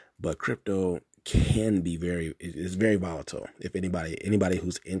 but crypto can be is very volatile. If anybody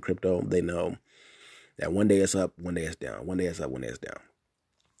who's in crypto, they know that one day it's up, one day it's down, one day it's up, one day it's down.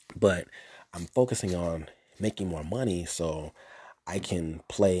 But I'm focusing on making more money so I can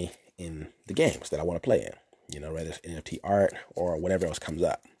play in the games that I want to play in, whether it's NFT art or whatever else comes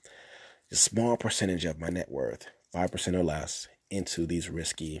up. A small percentage of my net worth, 5% or less, into these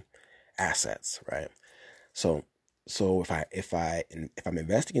risky assets, right? So if I'm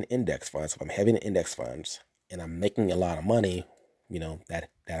investing in index funds, if I'm having index funds and I'm making a lot of money, that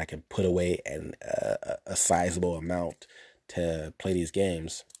I can put away and a sizable amount to play these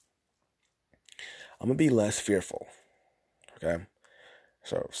games, I'm gonna be less fearful. Okay.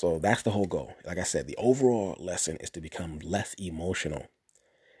 So that's the whole goal. Like I said, the overall lesson is to become less emotional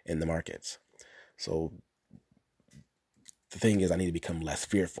in the markets. So the thing is, I need to become less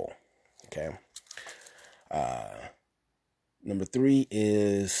fearful. Okay. Number 3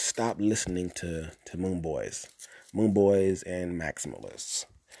 is stop listening to Moon Boys and maximalists.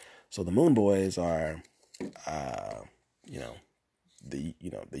 So the Moon Boys are, the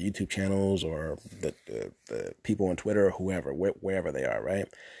YouTube channels or the people on Twitter or whoever, wherever they are, right?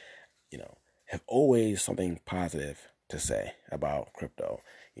 Have always something positive to say about crypto.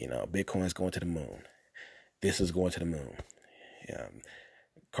 Bitcoin's going to the moon. This is going to the moon.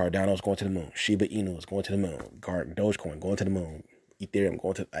 Cardano's going to the moon. Shiba Inu is going to the moon. Dogecoin going to the moon. Ethereum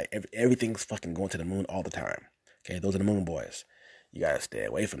going to everything's fucking going to the moon all the time. Okay, those are the Moon Boys. You gotta stay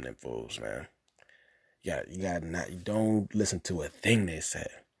away from them fools, man. You don't listen to a thing they say,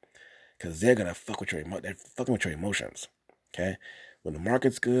 because they're gonna fuck with they're fucking with your emotions. Okay, when the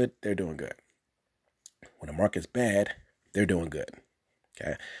market's good, they're doing good. When the market's bad, they're doing good.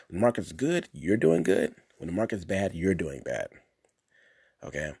 Okay, when the market's good, you're doing good. When the market's bad, you're doing bad.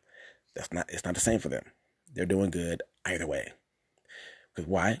 Okay, it's not the same for them. They're doing good either way. Because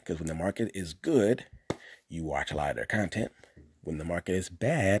why? Because when the market is good, you watch a lot of their content. When the market is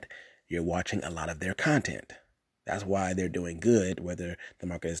bad, you're watching a lot of their content. That's why they're doing good, whether the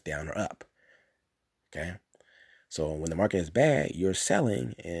market is down or up. Okay? So when the market is bad, you're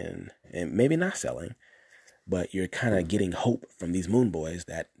selling and maybe not selling, but you're kind of getting hope from these Moon Boys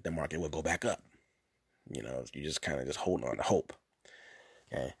that the market will go back up. You're just kind of just holding on to hope.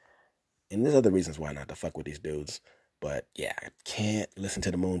 Okay? And there's other reasons why not to fuck with these dudes. But yeah, I can't listen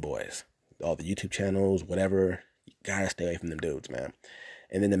to the Moon Boys. All the YouTube channels, whatever, you gotta stay away from them dudes, man.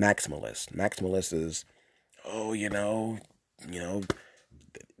 And then the maximalist. Maximalist is,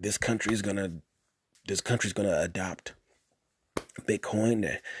 this country's gonna adopt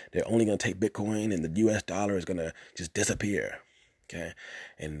Bitcoin. They're only gonna take Bitcoin, and the U.S. dollar is gonna just disappear. Okay,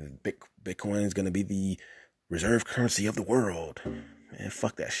 and Bitcoin is gonna be the reserve currency of the world. Man,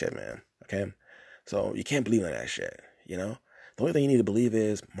 fuck that shit, man. Okay, so you can't believe in that shit. The only thing you need to believe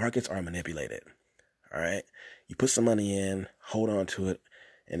is markets are manipulated. All right, you put some money in, hold on to it,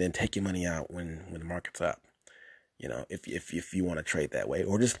 and then take your money out when the market's up. If you want to trade that way,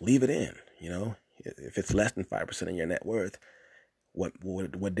 or just leave it in. If it's less than 5% of your net worth,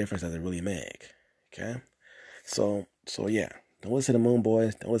 what difference does it really make? Okay, so yeah, don't listen to the Moon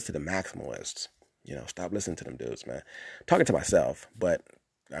Boys, don't listen to the maximalists. Stop listening to them dudes, man. I'm talking to myself, but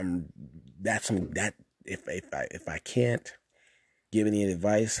if I can't give any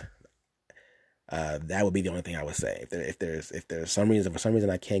advice, that would be the only thing I would say. If there's some reason, for some reason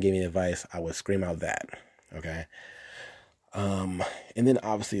I can't give any advice, I would scream out that. Okay. And then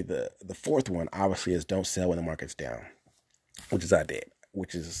obviously the fourth one obviously is don't sell when the market's down, which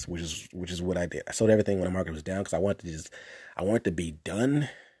is what I did. I sold everything when the market was down because I wanted to be done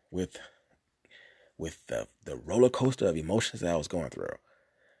with the roller coaster of emotions that I was going through.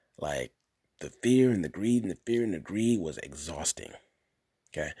 Like the fear and the greed was exhausting.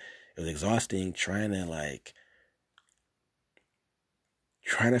 Okay. It was exhausting trying to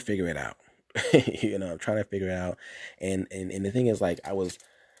figure it out. Trying to figure it out. And the thing is, I was,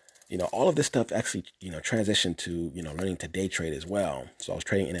 all of this stuff actually, transitioned to, learning to day trade as well. So I was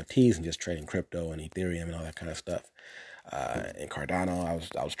trading NFTs and just trading crypto and Ethereum and all that kind of stuff. And Cardano,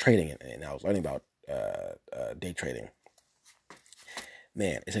 I was trading it, and I was learning about day trading.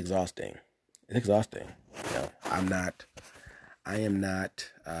 Man, it's exhausting. It's exhausting. I'm not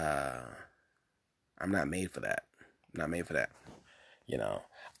made for that. I'm not made for that.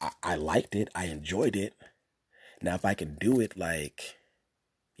 I liked it. I enjoyed it. Now, if I could do it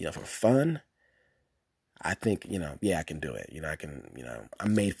for fun, I think, yeah, I can do it.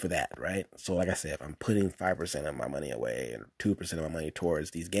 I'm made for that, right? So like I said, if I'm putting 5% of my money away and 2% of my money towards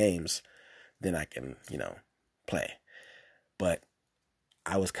these games, then I can, play. But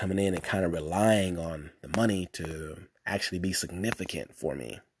I was coming in and kind of relying on the money to actually be significant for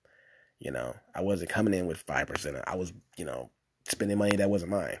me. I wasn't coming in with 5%. I was, spending money that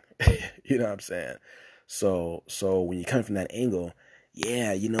wasn't mine. You know what I'm saying? So when you come from that angle,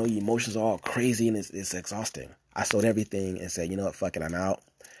 yeah, your emotions are all crazy and it's exhausting. I sold everything and said, you know what, fuck it, I'm out.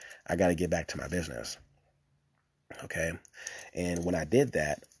 I got to get back to my business. Okay. And when I did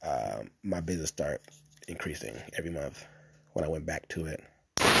that, my business started increasing every month when I went back to it.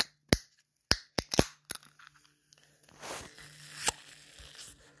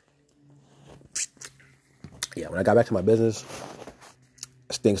 Yeah, when I got back to my business,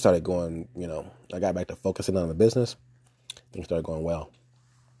 things started going, I got back to focusing on the business. Things started going well.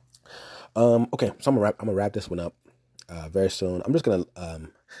 Okay, so I'm gonna wrap this one up very soon. I'm just gonna,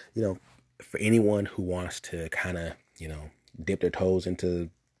 for anyone who wants to kind of, dip their toes into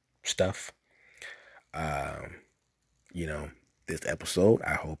stuff, you know, this episode,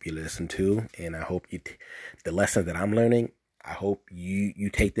 I hope you listen to, and I hope the lessons that I'm learning, I hope you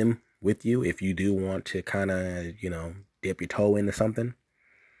take them with you if you do want to kind of, dip your toe into something.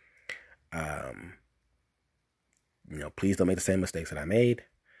 Please don't make the same mistakes that I made.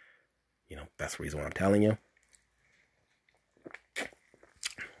 That's the reason why I'm telling you.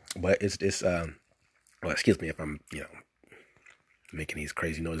 But it's this, well, excuse me if I'm, making these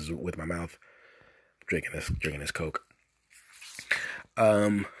crazy noises with my mouth, drinking this Coke.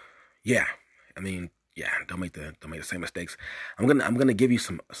 Yeah, I mean, yeah, don't make the same mistakes. I'm gonna give you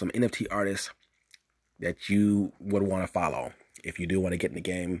some NFT artists that you would want to follow if you do want to get in the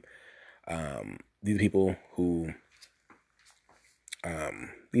game. These are people who,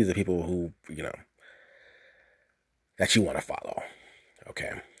 that you want to follow.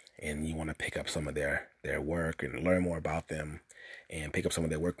 Okay. And you want to pick up some of their work and learn more about them and pick up some of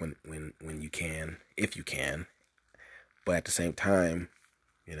their work when you can, if you can. But at the same time,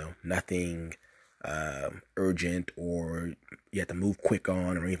 nothing urgent or you have to move quick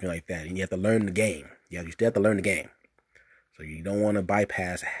on or anything like that. And you have to learn the game. Yeah, you still have to learn the game. So you don't want to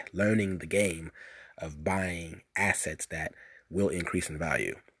bypass learning the game of buying assets that will increase in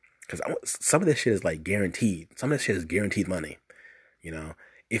value. Because some of this shit is like guaranteed. Some of this shit is guaranteed money.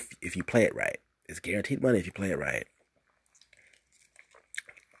 If you play it right, it's guaranteed money if you play it right.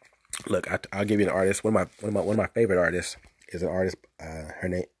 Look, I'll give you an artist. One of my favorite artists is an artist.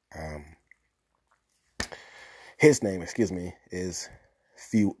 His name, excuse me, is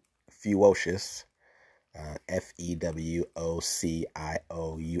Fewocious. Fewocious.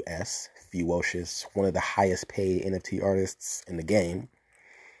 Fewocious, one of the highest paid NFT artists in the game.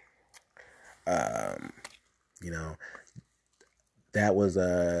 That was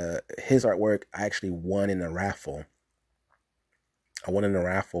his artwork. I actually won in a raffle. I won in a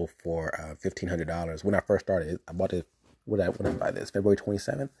raffle for $1,500 when I first started. I bought it. When did I buy this? February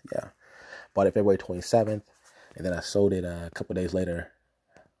 27th. Yeah, bought it February 27th, and then I sold it a couple days later.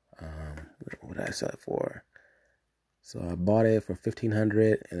 What did I sell it for? So I bought it for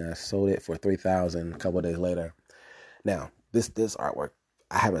 $1,500 and I sold it for $3,000 a couple of days later. Now this artwork,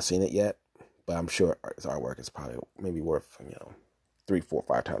 I haven't seen it yet, but I'm sure this artwork is probably maybe worth 3, 4,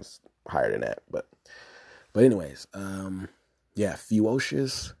 5 times higher than that. But anyways, yeah,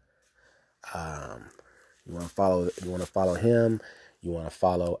 Fewocious. You want to follow him. You want to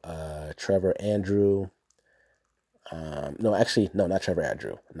follow Trevor Andrew. No, not Trevor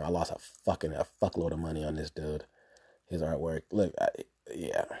Andrew. No, I lost a fuckload of money on this dude. His artwork. Look,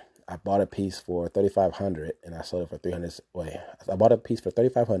 I bought a piece for $3,500 and I sold it for $300. Wait, I bought a piece for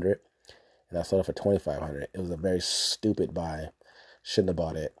 $3,500 and I sold it for $2,500. It was a very stupid buy. Shouldn't have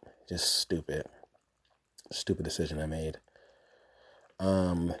bought it. Just stupid decision I made.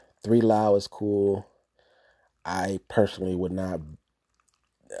 3Lao is cool. I personally would not.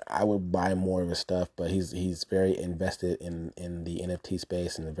 I would buy more of his stuff, but he's very invested in the NFT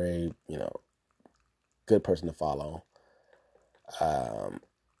space and a very good person to follow. But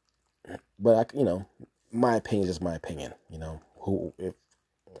my opinion is just my opinion. If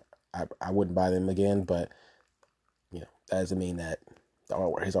I wouldn't buy them again, but that doesn't mean that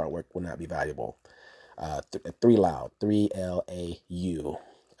his artwork will not be valuable. 3Lau, 3LAU.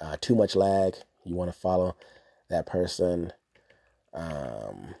 Too much lag. You want to follow that person.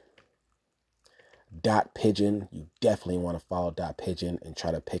 Dot Pigeon. You definitely want to follow Dot Pigeon and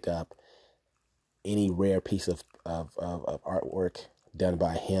try to pick up any rare piece of artwork done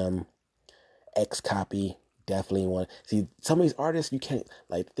by him. Xcopy. Definitely want see some of these artists you can't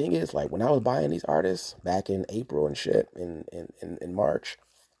like. The thing is, like when I was buying these artists back in April and shit in March,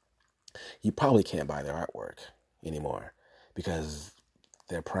 you probably can't buy their artwork anymore because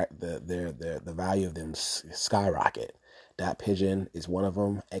the value of them skyrocket. Dot Pigeon is one of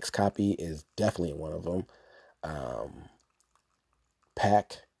them. Xcopy is definitely one of them. Um,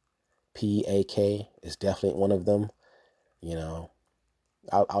 Pack PAK is definitely one of them. You know,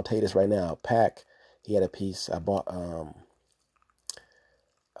 I'll tell you this right now. Pack, he had a piece I bought.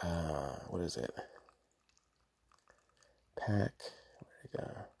 What is it? Pack. Where'd it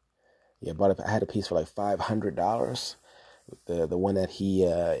go? Yeah, I had a piece for like $500. The one that he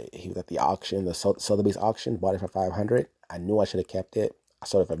was at the auction, the Sotheby's auction, bought it for 500. I knew I should have kept it. I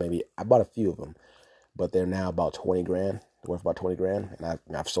bought a few of them, but they're now about 20 grand. They're worth about 20 grand, and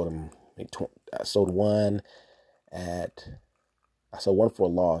I've sold them. I sold one for a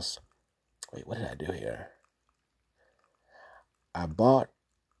loss. Wait, what did I do here? I bought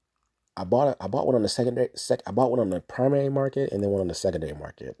I bought one on the I bought one on the primary market and then one on the secondary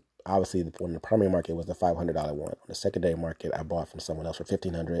market. Obviously, the one on the primary market was the $500 one. On the secondary market, I bought from someone else for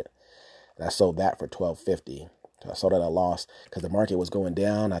 $1,500, and I sold that for $1,250. So I sold at a loss because the market was going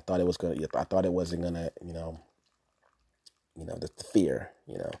down. I thought it wasn't gonna, the fear,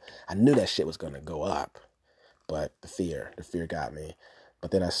 I knew that shit was gonna go up, but the fear got me.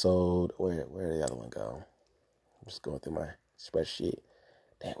 But then I sold. Where did the other one go? I'm just going through my spreadsheet.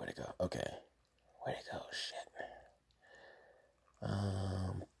 Damn, where'd it go? Okay. Where'd it go? Shit.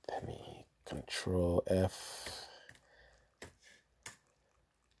 Let me Control F.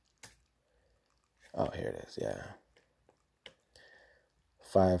 Oh, here it is. Yeah.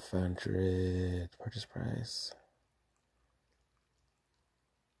 500 purchase price.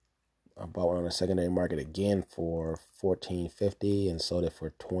 I bought one on the secondary market again for $1,450 and sold it for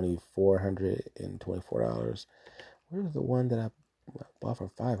 $2,424. Where's the one that I bought for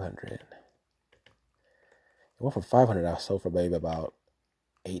 $500? It went for $500. I sold for maybe about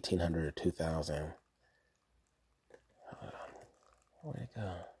 $1,800 or $2,000. Hold on. Where'd it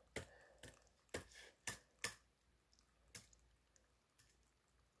go?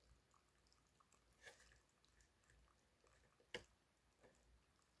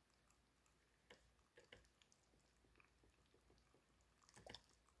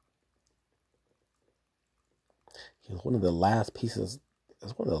 It was one of the last pieces. It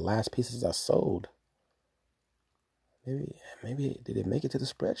was one of the last pieces I sold. Maybe did it make it to the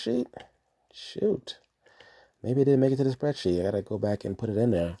spreadsheet? Shoot. Maybe it didn't make it to the spreadsheet. I gotta go back and put it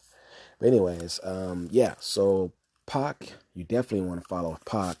in there. But anyways, yeah. So Pac, you definitely want to follow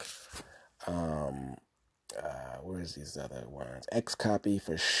Pac. Where's these other ones? Xcopy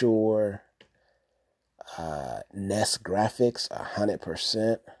for sure. Nest Graphics,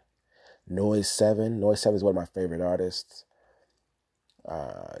 100%. Noise 7. Noise 7 is one of my favorite artists.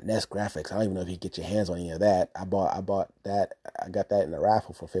 Nest Graphics. I don't even know if you get your hands on any of that. I bought that. I got that in a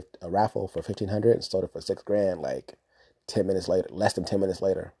raffle for $1,500 and sold it for $6,000 like 10 minutes later, less than 10 minutes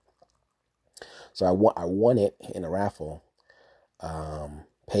later. So I won it in a raffle.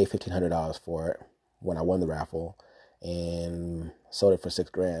 Paid $1,500 for it when I won the raffle, and sold it for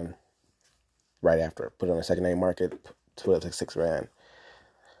 $6,000 right after. Put it on the secondary market, sold it for $6,000,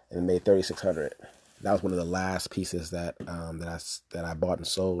 and made $3,600. That was one of the last pieces that I bought and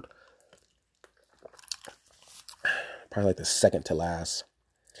sold. Probably like the second to last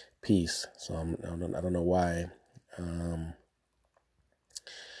piece. So I don't know why. I'm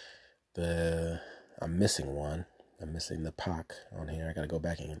missing one. I'm missing the Pac on here. I gotta go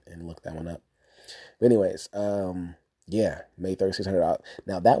back and look that one up. But anyways, yeah, made $3,600.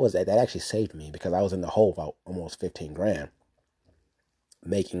 Now that actually saved me because I was in the hole for almost $15,000.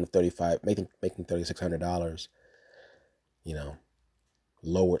 Making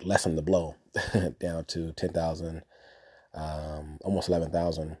 $3,600, lessen the blow down to 10,000, almost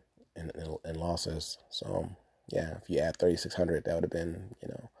 11,000 in losses. So yeah, if you add 3,600, that would have been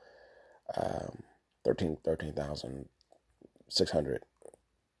 13,600.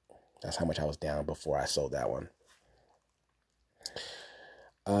 That's how much I was down before I sold that one.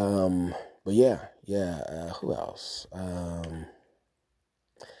 But yeah. Who else?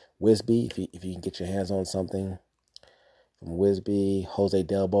 Wisby, if you can get your hands on something from Wisby, Jose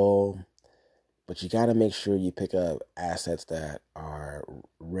Delbo, but you got to make sure you pick up assets that are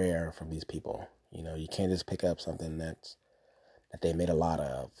rare from these people. You can't just pick up something that they made a lot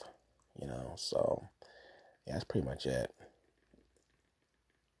of. So yeah, that's pretty much it.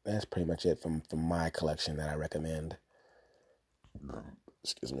 That's pretty much it from my collection that I recommend.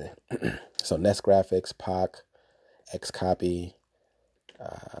 Excuse me. So Nest Graphics, Pac, Xcopy,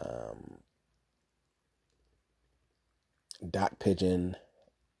 Dot Pigeon,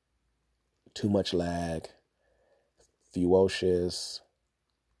 Too Much Lag, Fewocious,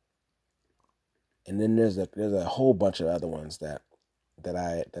 and then there's a whole bunch of other ones that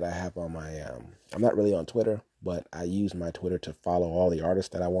I have on my I'm not really on Twitter, but I use my Twitter to follow all the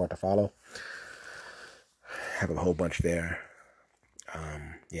artists that I want to follow. I have a whole bunch there.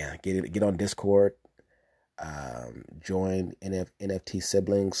 Yeah, get on Discord. Join NFT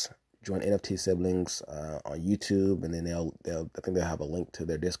Siblings. Join NFT Siblings on YouTube, and then I think they'll have a link to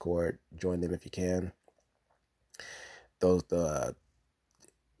their Discord. Join them if you can. There's their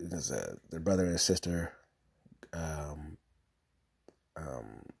brother and sister,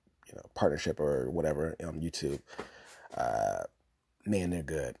 partnership or whatever on YouTube. Man, they're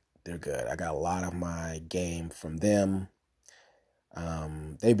good. They're good. I got a lot of my game from them.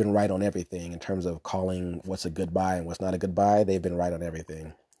 They've been right on everything in terms of calling what's a good buy and what's not a good buy. They've been right on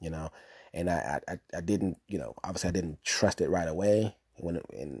everything, and I didn't, obviously I didn't trust it right away but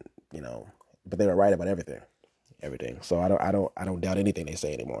they were right about everything. So I don't doubt anything they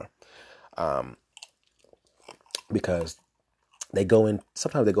say anymore. Because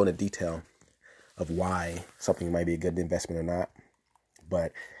sometimes they go into detail of why something might be a good investment or not,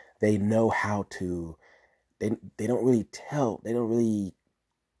 but they know how to, they don't really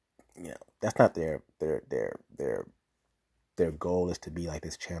that's not their goal is to be like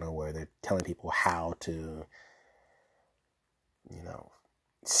this channel where they're telling people how to,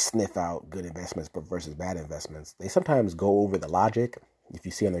 sniff out good investments versus bad investments. They sometimes go over the logic, if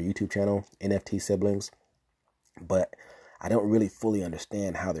you see on their YouTube channel, NFT Siblings, but I don't really fully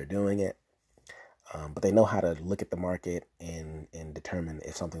understand how they're doing it. But they know how to look at the market and determine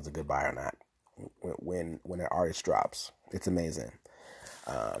if something's a good buy or not when an artist drops. It's amazing.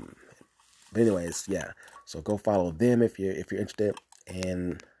 But anyways, yeah. So go follow them if you're interested.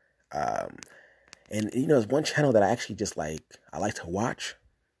 And there's one channel that I actually just I like to watch.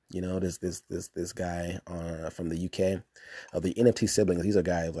 This guy from the UK, the NFT Siblings. These are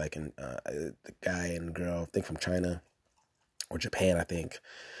guys the guy and girl, I think from China or Japan, I think.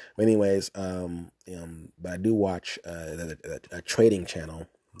 But anyways, but I do watch a trading channel.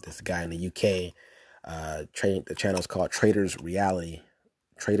 This guy in the UK, the channel is called Traders Reality.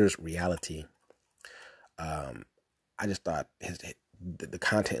 I just thought the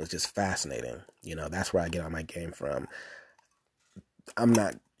content was just fascinating. That's where I get all my game from.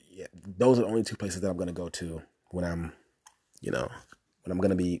 Those are the only two places that I'm going to go to when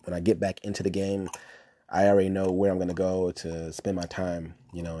when I get back into the game. I already know where I'm going to go to spend my time,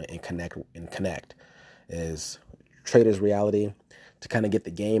 and connect is Traders Reality, to kind of get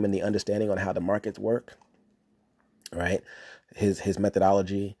the game and the understanding on how the markets work, right? His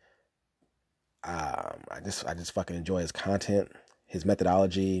methodology. I just fucking enjoy his content. His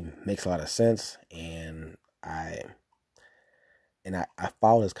methodology makes a lot of sense, and I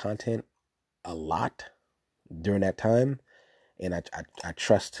follow his content a lot during that time, and I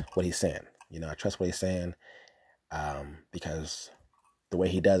trust what he's saying. I trust what he's saying, because the way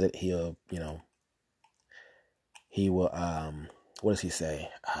he does it, he will, what does he say?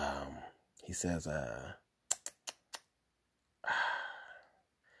 He says,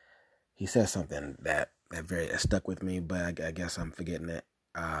 he says something that stuck with me, but I guess I'm forgetting it.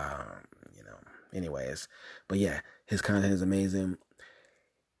 Anyways, but yeah, his content is amazing.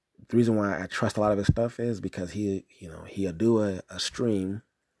 The reason why I trust a lot of his stuff is because he'll do a stream,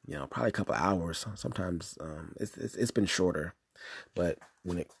 probably a couple of hours. Sometimes, it's been shorter, but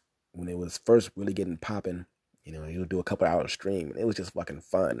when it was first really getting popping, he'll do a couple of hours stream, and it was just fucking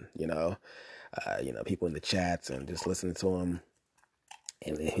fun, people in the chats and just listening to him,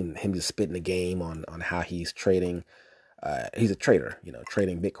 and him just spitting the game on how he's trading. He's a trader,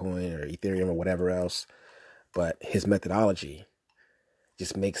 trading Bitcoin or Ethereum or whatever else, but his methodology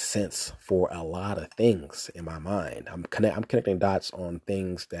just makes sense for a lot of things in my mind. I'm connecting dots on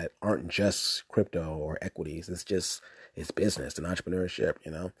things that aren't just crypto or equities. It's business and entrepreneurship,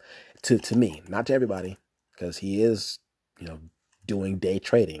 to me, not to everybody, because he is, doing day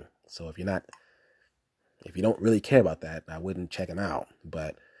trading. So if you don't really care about that, I wouldn't check him out.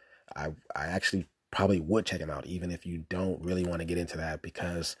 But I actually probably would check him out, even if you don't really want to get into that,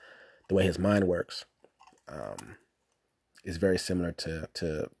 because the way his mind works, is very similar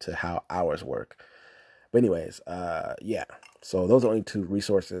to how ours work. But anyways, yeah. So those are only two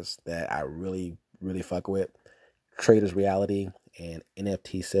resources that I really, really fuck with: Traders Reality and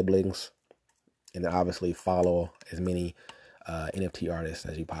NFT Siblings. And then obviously follow as many NFT artists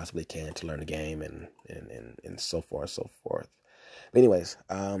as you possibly can to learn the game and so forth, so forth. But anyways,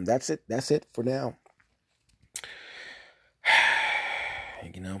 that's it. That's it for now.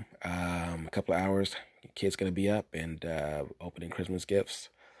 A couple of hours Your kid's gonna be up and opening Christmas gifts.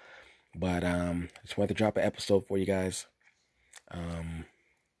 But I just wanted to drop an episode for you guys.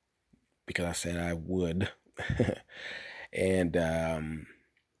 Because I said I would. And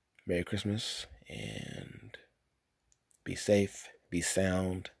Merry Christmas, and be safe, be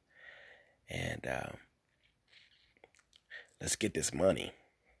sound, and let's get this money.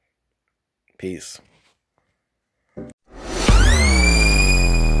 Peace.